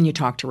 can you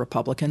talk to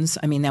Republicans?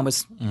 I mean, that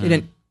was, they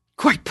didn't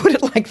quite put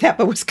it like that,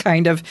 but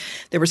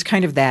there was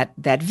kind of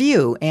that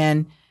view.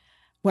 And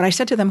when I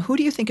said to them, who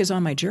do you think is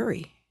on my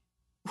jury?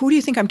 Who do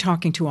you think I'm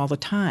talking to all the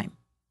time?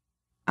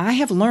 I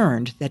have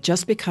learned that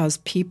just because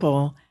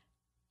people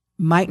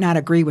might not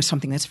agree with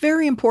something that's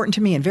very important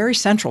to me and very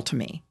central to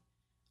me,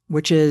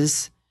 which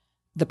is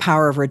the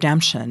power of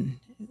redemption,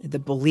 the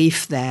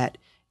belief that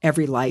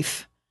every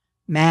life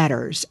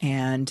matters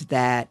and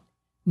that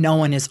no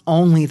one is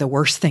only the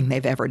worst thing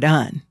they've ever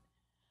done.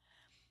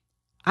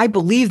 I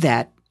believe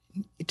that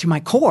to my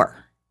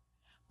core,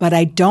 but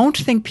I don't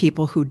think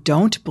people who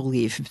don't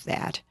believe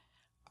that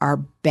are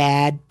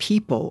bad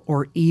people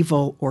or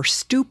evil or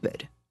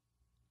stupid.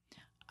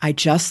 I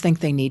just think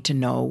they need to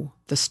know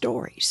the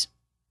stories.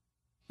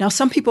 Now,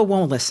 some people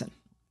won't listen.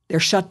 They're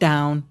shut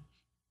down.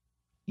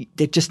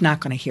 They're just not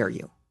going to hear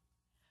you.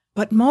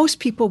 But most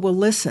people will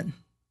listen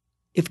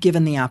if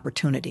given the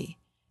opportunity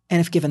and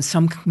if given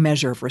some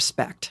measure of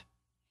respect.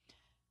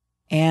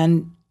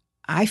 And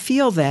I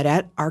feel that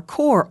at our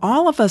core,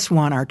 all of us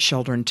want our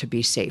children to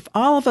be safe.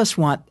 All of us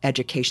want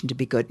education to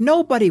be good.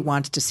 Nobody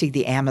wants to see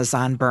the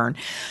Amazon burn.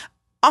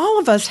 All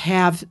of us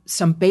have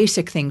some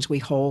basic things we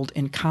hold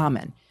in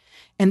common.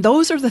 And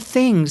those are the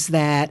things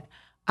that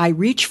I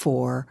reach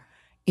for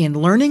in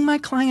learning my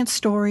client's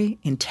story,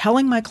 in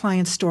telling my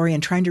client's story,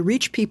 and trying to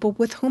reach people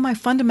with whom I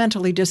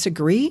fundamentally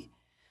disagree,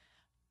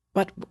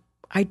 but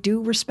I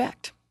do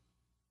respect.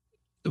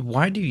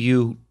 Why do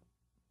you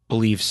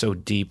believe so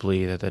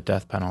deeply that the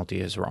death penalty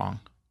is wrong?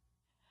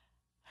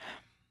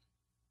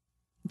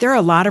 There are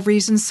a lot of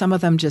reasons, some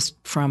of them just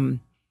from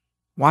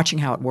watching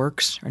how it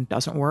works or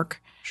doesn't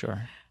work.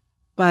 Sure.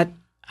 But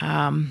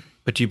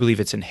do you believe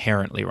it's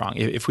inherently wrong?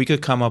 If we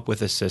could come up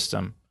with a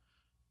system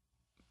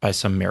by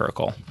some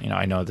miracle,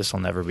 I know this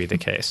will never be the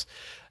case,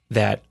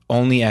 that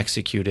only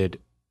executed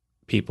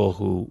people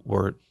who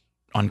were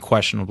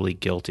unquestionably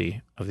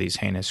guilty of these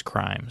heinous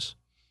crimes,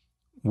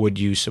 would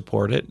you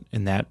support it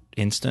in that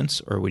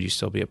instance, or would you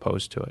still be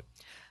opposed to it?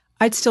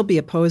 I'd still be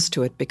opposed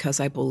to it because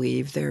I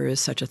believe there is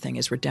such a thing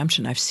as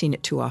redemption. I've seen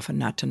it too often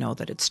not to know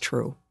that it's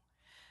true.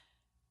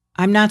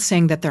 I'm not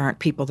saying that there aren't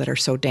people that are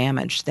so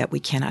damaged that we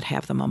cannot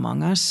have them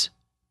among us.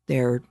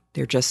 They're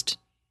just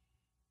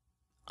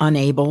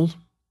unable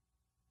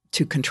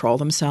to control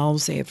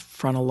themselves. They have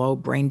frontal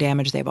lobe brain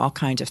damage. They have all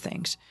kinds of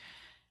things.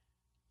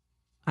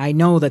 I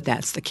know that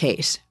that's the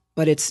case,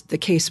 but it's the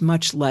case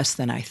much less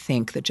than I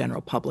think the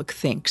general public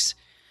thinks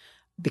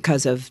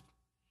because of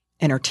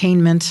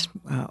entertainment,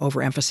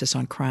 overemphasis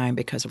on crime,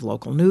 because of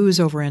local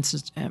news,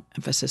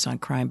 overemphasis on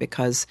crime,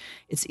 because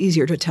it's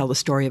easier to tell the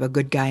story of a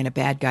good guy and a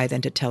bad guy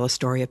than to tell a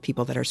story of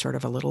people that are sort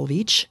of a little of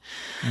each.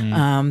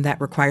 That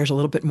requires a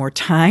little bit more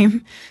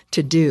time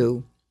to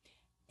do.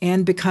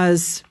 And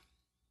because,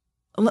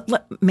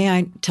 may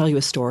I tell you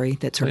a story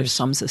that sort of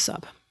sums this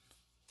up?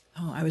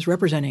 I was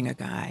representing a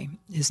guy.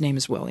 His name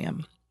is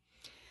William.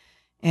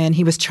 And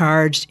he was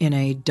charged in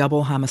a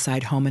double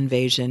homicide, home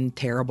invasion,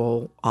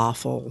 terrible,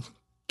 awful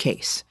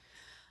case.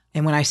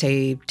 And when I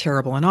say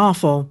terrible and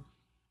awful,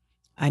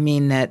 I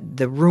mean that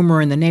the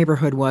rumor in the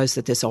neighborhood was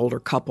that this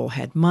older couple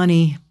had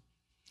money.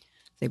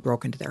 They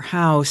broke into their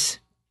house,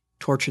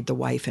 tortured the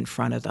wife in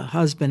front of the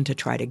husband to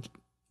try to.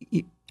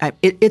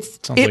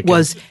 It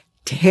was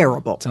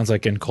terrible. Sounds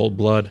like In Cold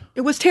Blood.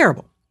 It was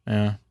terrible.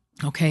 Yeah.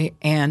 Okay.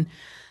 And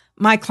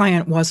my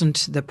client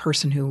wasn't the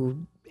person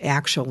who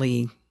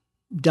actually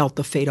dealt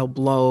the fatal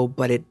blow,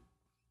 but it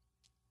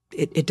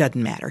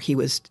doesn't matter. He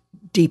was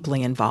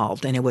deeply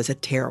involved, and it was a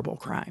terrible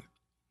crime.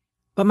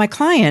 But my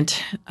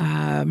client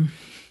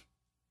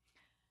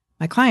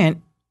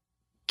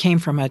came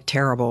from a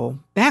terrible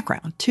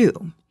background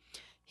too.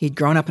 He'd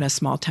grown up in a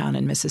small town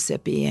in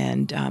Mississippi,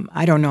 and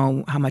I don't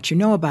know how much you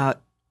know about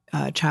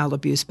child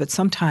abuse, but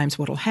sometimes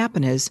what will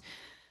happen is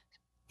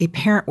a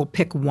parent will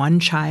pick one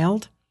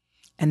child,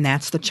 and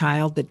that's the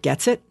child that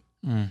gets it.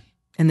 And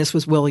this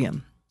was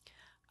William.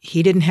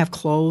 He didn't have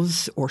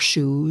clothes or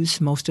shoes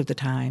most of the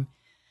time.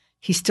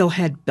 He still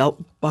had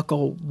belt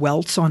buckle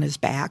welts on his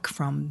back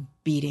from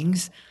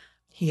beatings.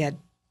 He had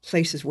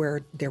places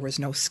where there was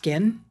no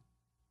skin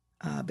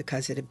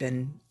because it had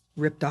been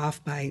ripped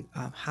off by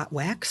hot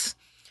wax.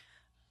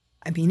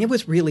 I mean, it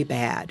was really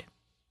bad.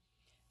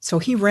 So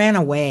he ran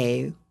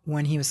away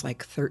when he was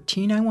like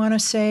 13, I want to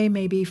say,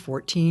 maybe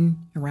 14,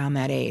 around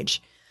that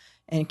age,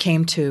 and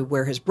came to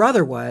where his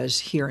brother was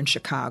here in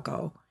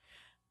Chicago.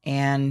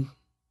 And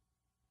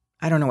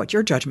I don't know what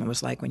your judgment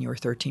was like when you were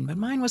 13, but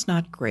mine was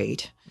not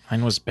great.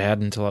 Mine was bad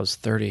until I was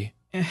 30.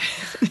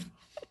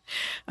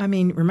 I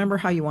mean, remember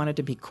how you wanted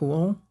to be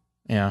cool?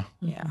 Yeah.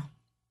 Yeah.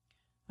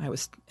 I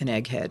was an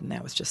egghead, and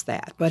that was just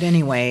that. But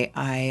anyway,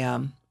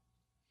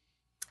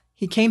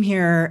 he came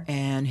here,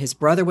 and his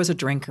brother was a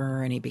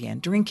drinker, and he began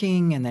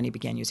drinking, and then he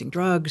began using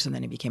drugs, and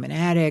then he became an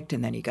addict,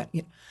 and then he got,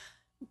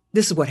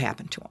 this is what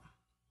happened to him.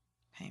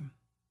 Okay.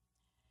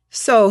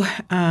 So,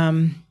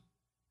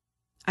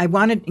 I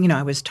wanted,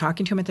 I was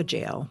talking to him at the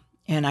jail,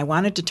 and I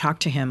wanted to talk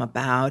to him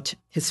about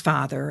his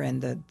father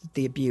and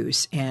the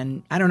abuse.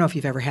 And I don't know if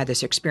you've ever had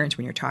this experience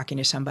when you're talking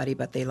to somebody,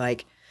 but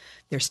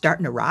they're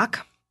starting to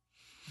rock.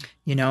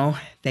 You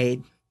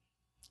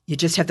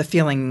just have the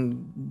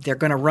feeling they're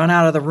going to run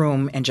out of the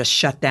room and just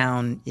shut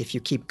down if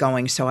you keep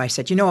going. So I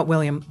said, you know what,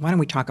 William, why don't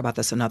we talk about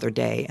this another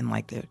day? And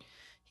he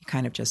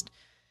kind of just,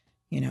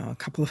 a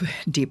couple of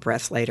deep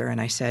breaths later, and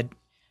I said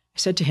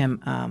to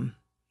him,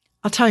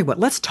 I'll tell you what,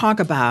 let's talk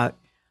about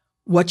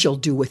what you'll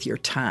do with your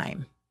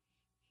time.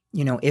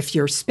 If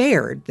you're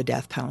spared the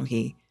death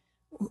penalty,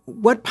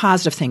 what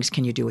positive things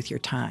can you do with your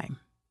time?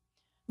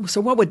 So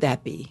what would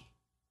that be?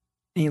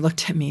 And he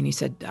looked at me and he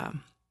said,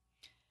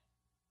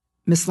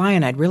 Miss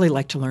Lyon, I'd really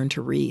like to learn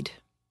to read.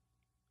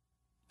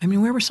 I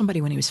mean, where was somebody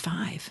when he was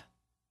 5?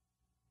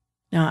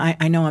 Now,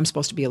 I know I'm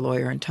supposed to be a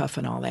lawyer and tough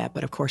and all that,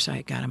 but of course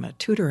I got him a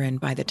tutor, and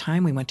by the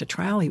time we went to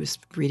trial, he was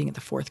reading at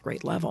the 4th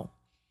grade level.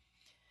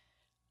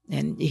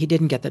 And he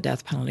didn't get the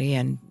death penalty,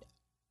 and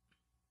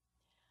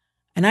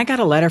I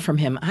got a letter from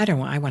him,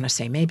 I want to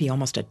say maybe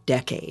almost a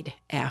decade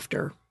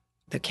after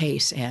the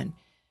case, and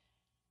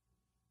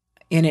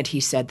in it he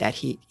said that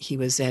he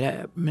was at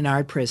a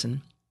Menard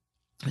prison,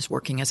 was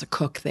working as a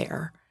cook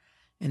there,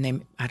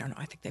 and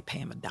I think they pay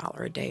him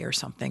 $1 a day or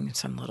something,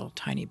 some little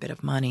tiny bit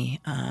of money,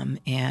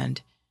 and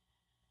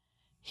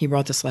he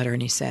wrote this letter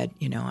and he said,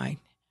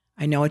 I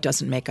I know it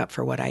doesn't make up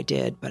for what I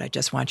did, but I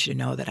just want you to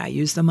know that I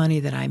use the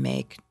money that I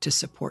make to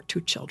support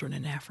 2 children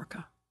in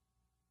Africa.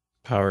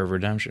 Power of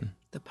redemption.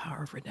 The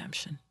power of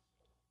redemption.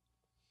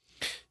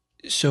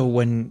 So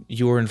when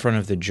you were in front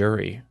of the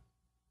jury,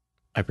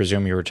 I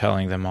presume you were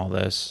telling them all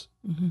this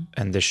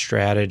and the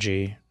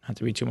strategy, not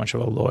to be too much of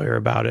a lawyer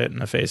about it in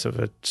the face of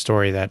a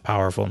story that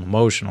powerful and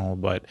emotional,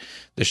 but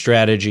the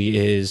strategy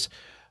is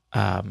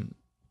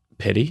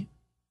pity.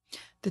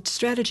 The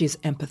strategy is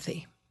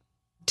empathy.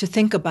 To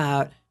think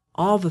about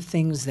all the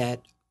things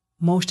that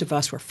most of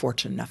us were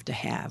fortunate enough to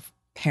have.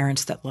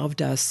 Parents that loved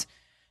us,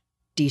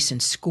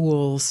 decent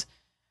schools,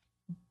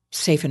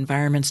 safe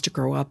environments to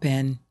grow up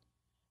in,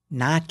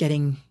 not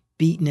getting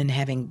beaten and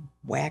having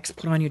wax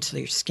put on you so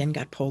your skin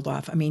got pulled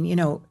off. I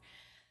mean,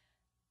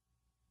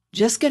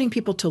 just getting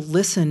people to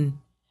listen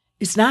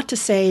is not to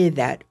say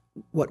that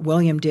what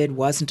William did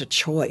wasn't a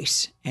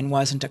choice and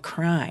wasn't a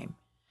crime,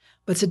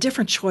 but it's a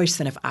different choice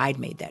than if I'd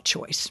made that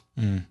choice.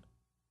 I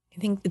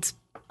think it's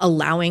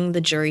allowing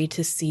the jury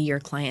to see your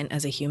client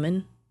as a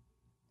human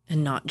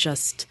and not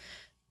just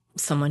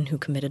someone who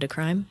committed a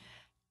crime.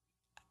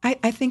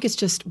 I think it's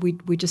just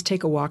we just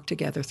take a walk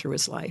together through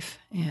his life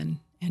and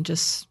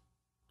just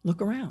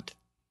look around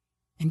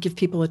and give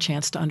people a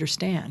chance to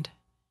understand.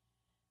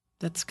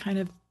 That's kind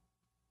of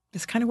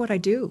what I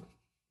do.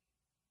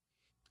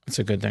 It's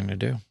a good thing to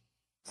do.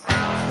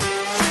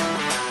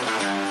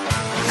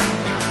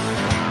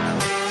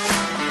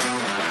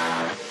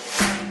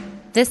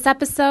 This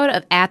episode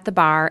of At the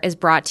Bar is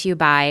brought to you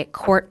by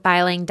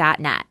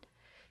courtfiling.net,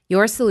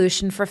 your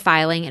solution for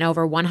filing in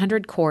over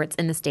 100 courts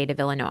in the state of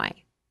Illinois.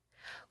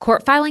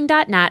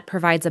 Courtfiling.net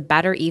provides a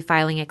better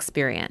e-filing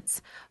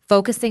experience,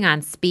 focusing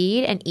on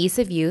speed and ease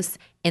of use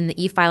in the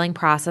e-filing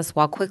process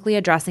while quickly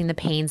addressing the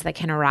pains that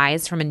can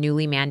arise from a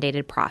newly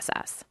mandated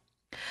process.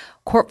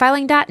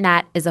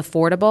 Courtfiling.net is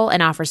affordable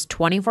and offers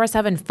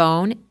 24/7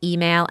 phone,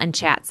 email, and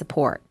chat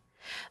support.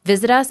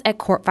 Visit us at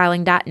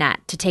courtfiling.net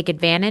to take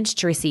advantage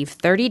to receive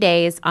 30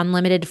 days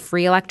unlimited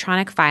free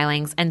electronic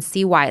filings and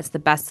see why it's the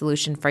best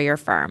solution for your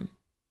firm.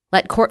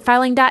 Let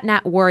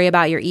courtfiling.net worry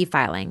about your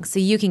e-filing so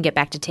you can get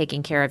back to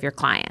taking care of your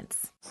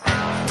clients.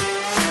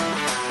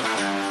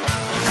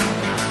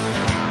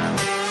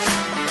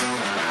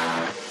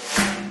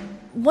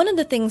 One of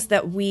the things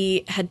that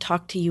we had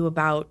talked to you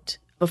about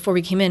before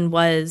we came in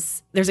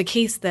was there's a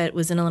case that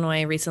was in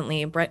Illinois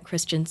recently, Brett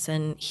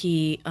Christensen.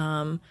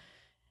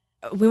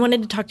 We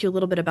wanted to talk to you a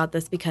little bit about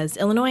this because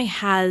Illinois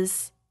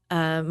has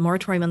a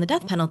moratorium on the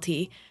death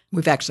penalty.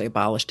 We've actually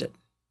abolished it.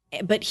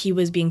 But he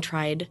was being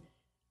tried.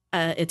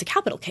 It's a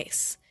capital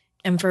case.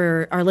 And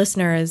for our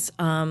listeners,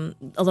 a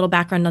little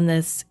background on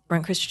this.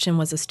 Brent Christensen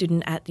was a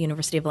student at the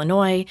University of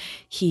Illinois.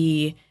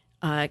 He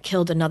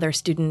killed another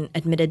student,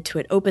 admitted to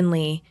it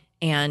openly,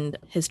 and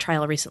his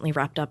trial recently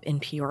wrapped up in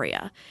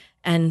Peoria.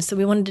 And so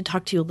we wanted to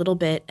talk to you a little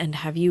bit and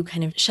have you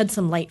kind of shed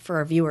some light for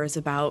our viewers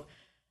about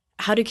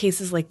how do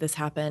cases like this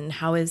happen?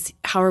 How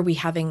are we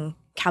having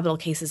capital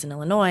cases in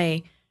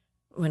Illinois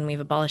when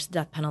we've abolished the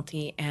death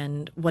penalty?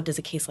 And what does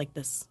a case like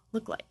this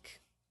look like?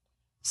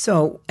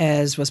 So,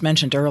 as was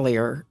mentioned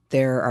earlier,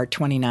 there are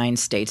 29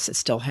 states that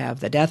still have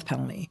the death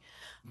penalty,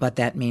 but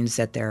that means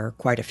that there are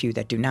quite a few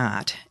that do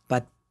not.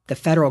 But the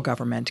federal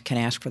government can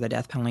ask for the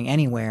death penalty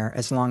anywhere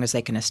as long as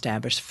they can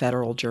establish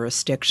federal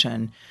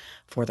jurisdiction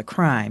for the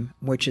crime,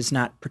 which is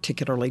not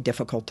particularly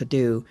difficult to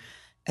do,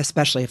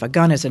 especially if a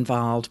gun is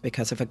involved,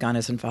 because if a gun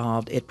is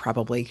involved, it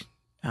probably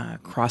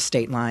cross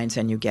state lines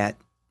and you get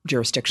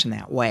jurisdiction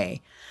that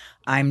way.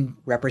 I'm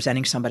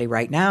representing somebody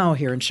right now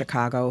here in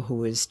Chicago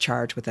who is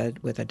charged with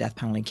a death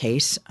penalty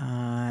case,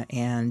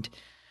 and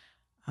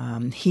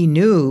he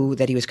knew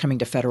that he was coming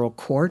to federal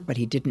court, but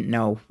he didn't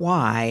know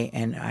why.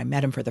 And I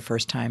met him for the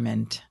first time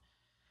and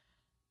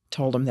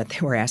told him that they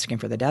were asking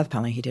for the death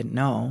penalty. He didn't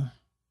know.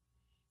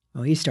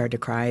 Well, he started to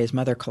cry. His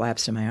mother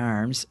collapsed in my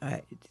arms.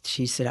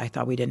 She said, "I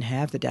thought we didn't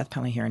have the death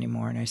penalty here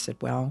anymore." And I said,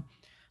 "Well,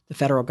 the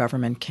federal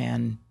government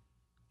can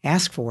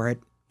ask for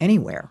it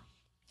anywhere."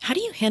 How do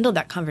you handle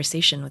that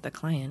conversation with a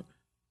client?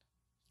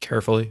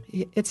 Carefully.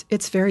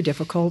 It's very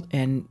difficult,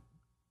 and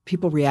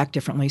people react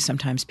differently.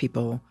 Sometimes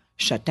people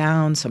shut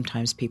down.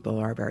 Sometimes people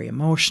are very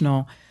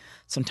emotional.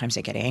 Sometimes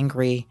they get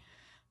angry.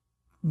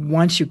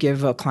 Once you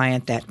give a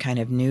client that kind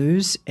of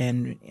news,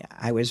 and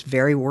I was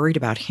very worried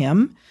about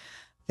him,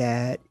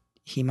 that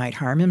he might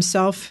harm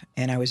himself,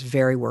 and I was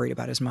very worried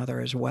about his mother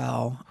as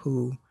well,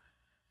 who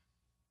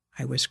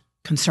I was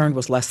concerned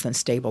was less than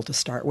stable to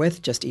start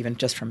with, just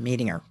from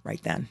meeting her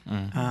right then.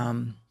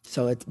 Mm-hmm.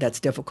 So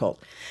that's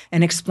difficult.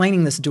 And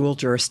explaining this dual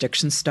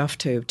jurisdiction stuff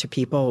to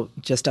people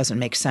just doesn't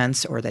make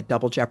sense, or that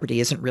double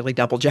jeopardy isn't really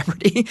double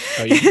jeopardy.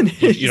 Oh,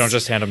 you don't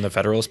just hand them the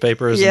Federalist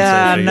Papers?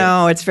 Yeah, and say,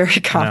 no, it's very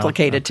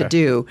complicated to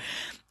do.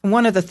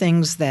 One of the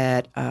things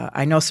that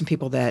I know some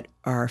people that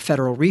are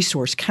Federal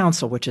Resource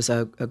Council, which is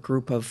a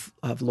group of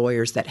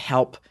lawyers that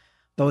help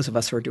those of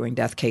us who are doing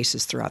death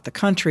cases throughout the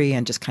country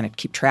and just kind of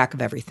keep track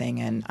of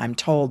everything. And I'm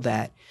told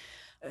that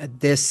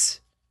this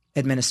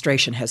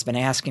administration has been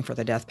asking for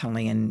the death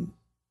penalty in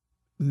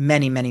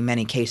many, many,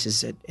 many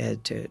cases.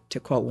 To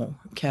quote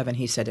Kevin,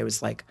 he said it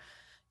was like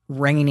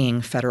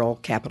raining federal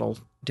capital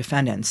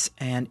defendants.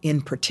 And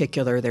in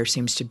particular, there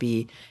seems to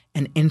be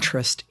an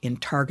interest in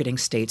targeting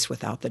states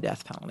without the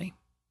death penalty.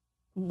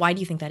 Why do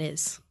you think that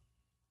is?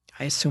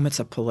 I assume it's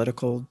a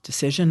political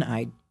decision.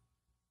 I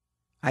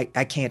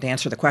can't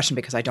answer the question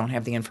because I don't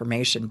have the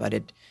information, but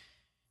it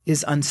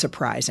is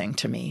unsurprising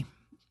to me.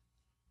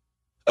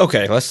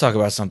 Okay, let's talk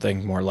about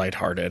something more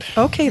lighthearted.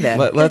 Okay, then.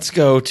 Let's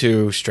go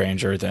to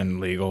Stranger Than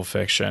Legal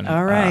Fiction.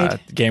 All right.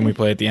 The game we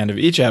play at the end of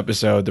each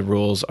episode, the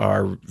rules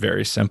are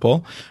very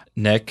simple.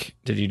 Nick,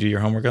 did you do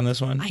your homework on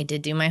this one? I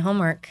did do my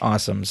homework.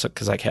 Awesome,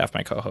 because like half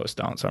my co-hosts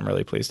don't, so I'm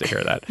really pleased to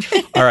hear that.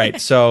 All right,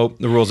 so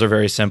the rules are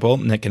very simple.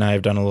 Nick and I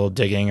have done a little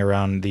digging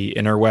around the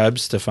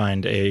interwebs to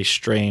find a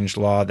strange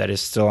law that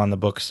is still on the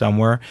book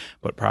somewhere,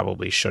 but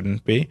probably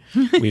shouldn't be.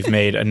 We've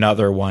made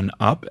another one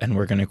up, and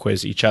we're going to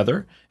quiz each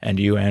other and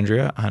you,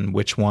 Andrea, on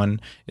which one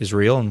is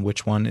real and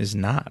which one is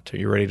not. Are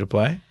you ready to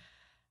play?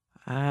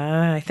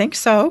 I think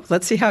so.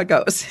 Let's see how it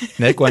goes.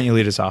 Nick, why don't you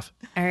lead us off?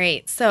 All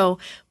right. So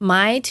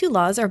my two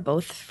laws are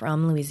both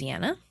from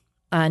Louisiana,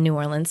 New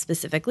Orleans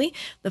specifically.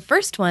 The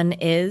first one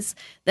is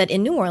that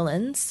in New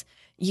Orleans,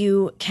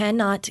 you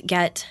cannot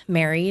get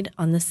married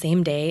on the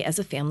same day as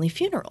a family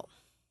funeral.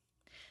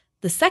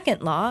 The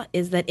second law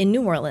is that in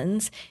New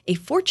Orleans, a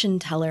fortune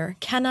teller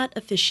cannot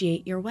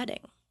officiate your wedding.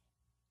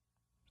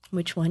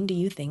 Which one do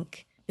you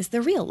think is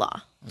the real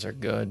law? Those are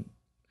good.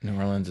 New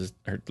Orleans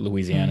or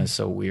Louisiana is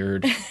so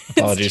weird.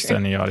 Apologies to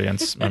any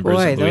audience members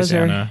of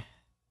Louisiana.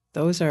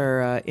 Those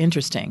are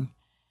interesting.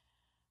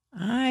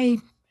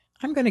 I'm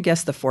going to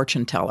guess the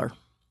fortune teller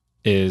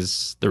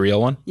is the real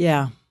one.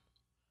 Yeah,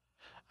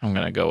 I'm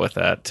going to go with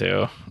that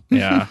too.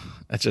 Yeah,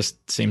 it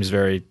just seems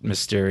very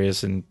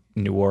mysterious and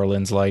New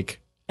Orleans-like.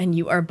 And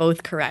you are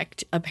both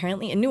correct.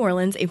 Apparently, in New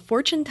Orleans, a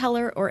fortune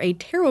teller or a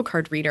tarot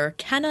card reader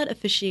cannot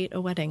officiate a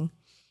wedding.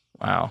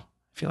 Wow,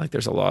 I feel like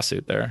there's a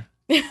lawsuit there.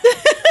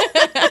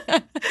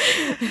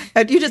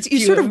 And you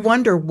sort of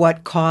wonder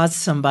what caused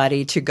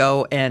somebody to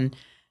go and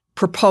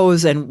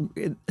propose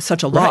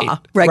such a law,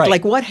 right?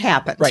 Like what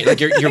happened? Right, like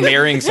you're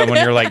marrying someone.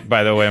 You're like,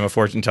 by the way, I'm a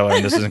fortune teller,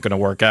 and this isn't going to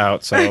work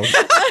out. So,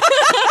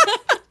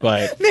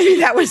 but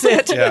maybe that was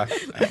it. Yeah,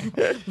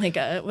 like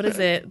what is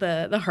it?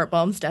 The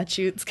Hartbaum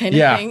statutes kind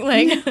of thing.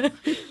 Like,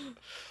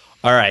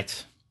 all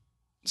right.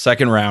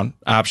 Second round,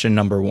 option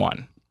number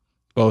one.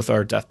 Both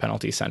are death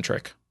penalty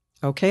centric.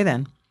 Okay,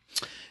 then.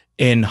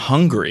 In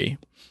Hungary,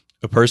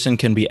 a person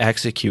can be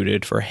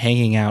executed for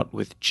hanging out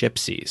with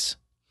gypsies,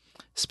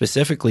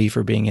 specifically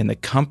for being in the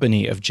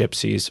company of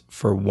gypsies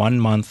for 1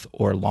 month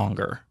or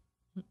longer.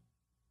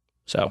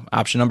 So,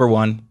 option number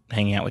one,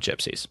 hanging out with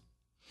gypsies.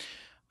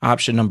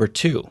 Option number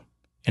two,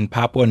 in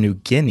Papua New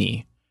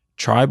Guinea,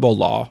 tribal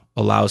law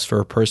allows for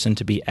a person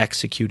to be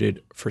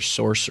executed for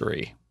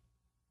sorcery.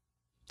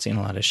 Seen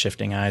a lot of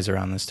shifting eyes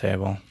around this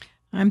table.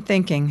 I'm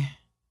thinking,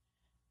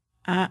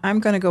 I'm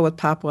going to go with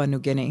Papua New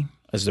Guinea.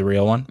 As the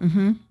real one?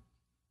 Mm-hmm.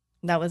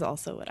 That was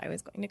also what I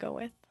was going to go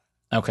with.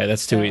 Okay,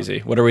 that's too easy.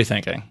 What are we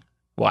thinking?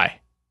 Why?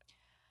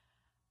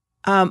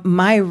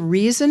 My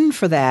reason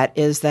for that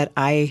is that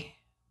I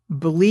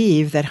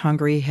believe that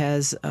Hungary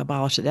has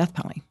abolished the death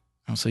penalty.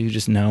 Oh, so you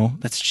just know?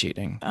 That's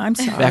cheating. I'm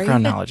sorry.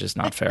 Background knowledge is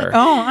not fair.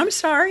 Oh, I'm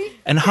sorry.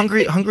 And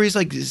Hungary's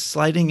like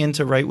sliding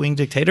into right-wing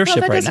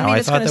dictatorship right now. That doesn't mean I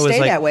it's thought going to that was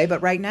stay like that way,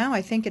 but right now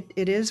I think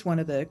it is one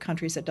of the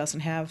countries that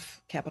doesn't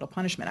have capital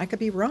punishment. I could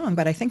be wrong,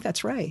 but I think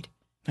that's right.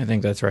 I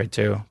think that's right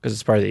too, because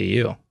it's part of the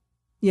EU.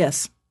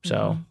 Yes.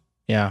 So,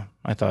 yeah,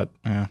 I thought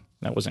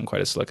that wasn't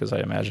quite as slick as I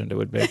imagined it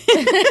would be.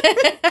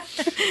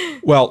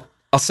 Well,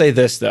 I'll say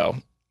this, though.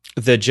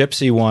 The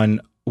gypsy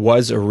one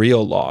was a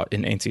real law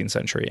in 18th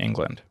century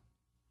England.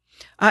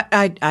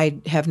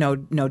 I have no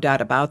doubt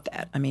about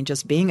that. I mean,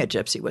 just being a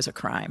gypsy was a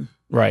crime.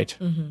 Right.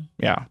 Mm-hmm.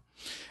 Yeah.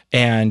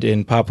 And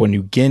in Papua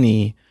New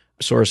Guinea,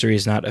 sorcery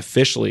is not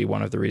officially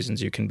one of the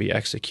reasons you can be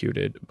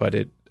executed,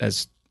 but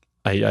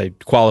I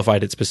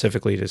qualified it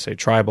specifically to say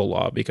tribal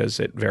law because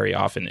it very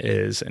often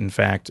is. In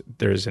fact,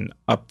 there's an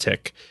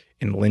uptick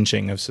in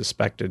lynching of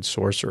suspected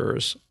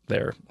sorcerers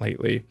there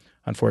lately.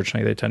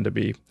 Unfortunately, they tend to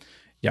be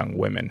young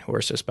women who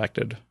are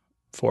suspected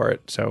for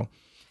it. So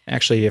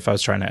actually, if I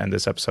was trying to end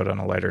this episode on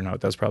a lighter note,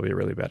 that's probably a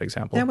really bad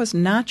example. That was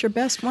not your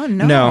best one.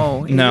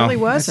 No, it really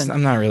wasn't.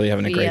 I'm not really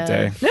having a great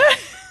day.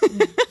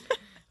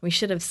 We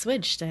should have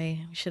switched.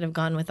 We should have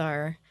gone with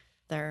our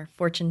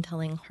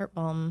fortune-telling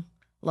Hartbaum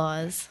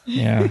laws.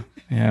 Yeah.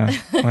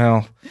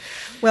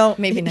 Well,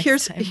 maybe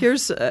next time.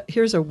 Here's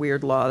a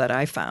weird law that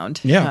I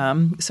found.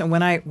 Yeah. So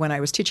when I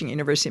was teaching at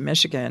University of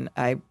Michigan,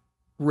 I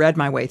read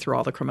my way through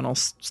all the criminal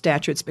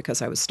statutes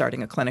because I was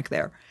starting a clinic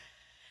there.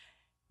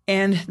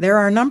 And there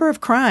are a number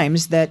of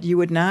crimes that you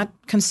would not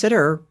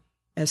consider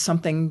as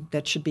something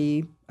that should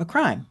be a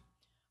crime.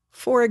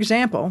 For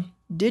example,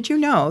 did you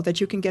know that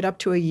you can get up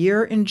to a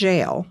year in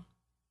jail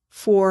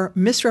for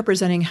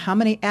misrepresenting how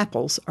many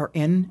apples are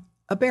in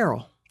a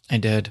barrel? I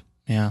did.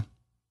 Yeah.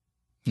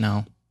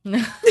 No.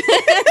 There's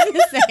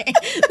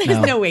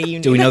no way you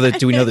knew. Do we know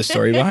the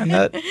story behind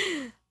that?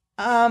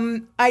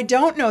 I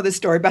don't know the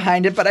story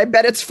behind it, but I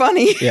bet it's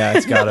funny. Yeah,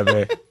 it's gotta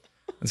be.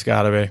 It's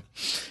gotta be.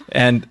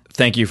 And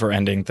thank you for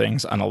ending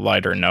things on a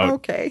lighter note.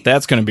 Okay.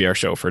 That's going to be our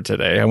show for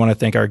today. I want to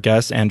thank our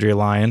guest, Andrea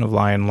Lyon of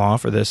Lyon Law,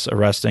 for this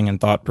arresting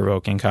and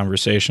thought-provoking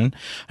conversation.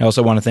 I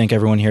also want to thank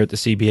everyone here at the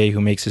CBA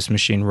who makes this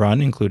machine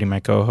run, including my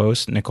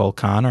co-host, Nicole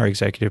Kahn, our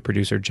executive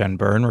producer, Jen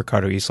Byrne,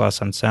 Ricardo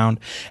Islas on sound,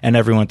 and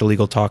everyone at the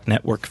Legal Talk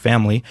Network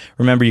family.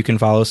 Remember, you can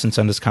follow us and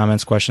send us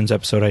comments, questions,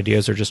 episode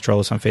ideas, or just troll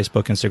us on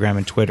Facebook, Instagram,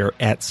 and Twitter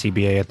at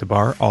CBA at the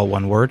Bar, all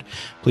one word.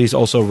 Please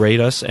also rate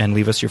us and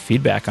leave us your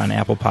feedback on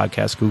Apple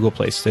Podcasts, Google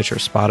Play, Stitcher,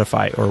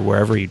 Spotify, or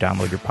wherever you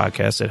download your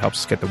podcast. It helps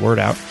us get the word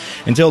out.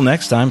 Until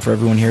next time, for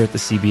everyone here at the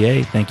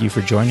CBA, thank you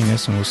for joining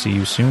us, and we'll see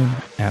you soon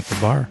at the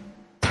bar.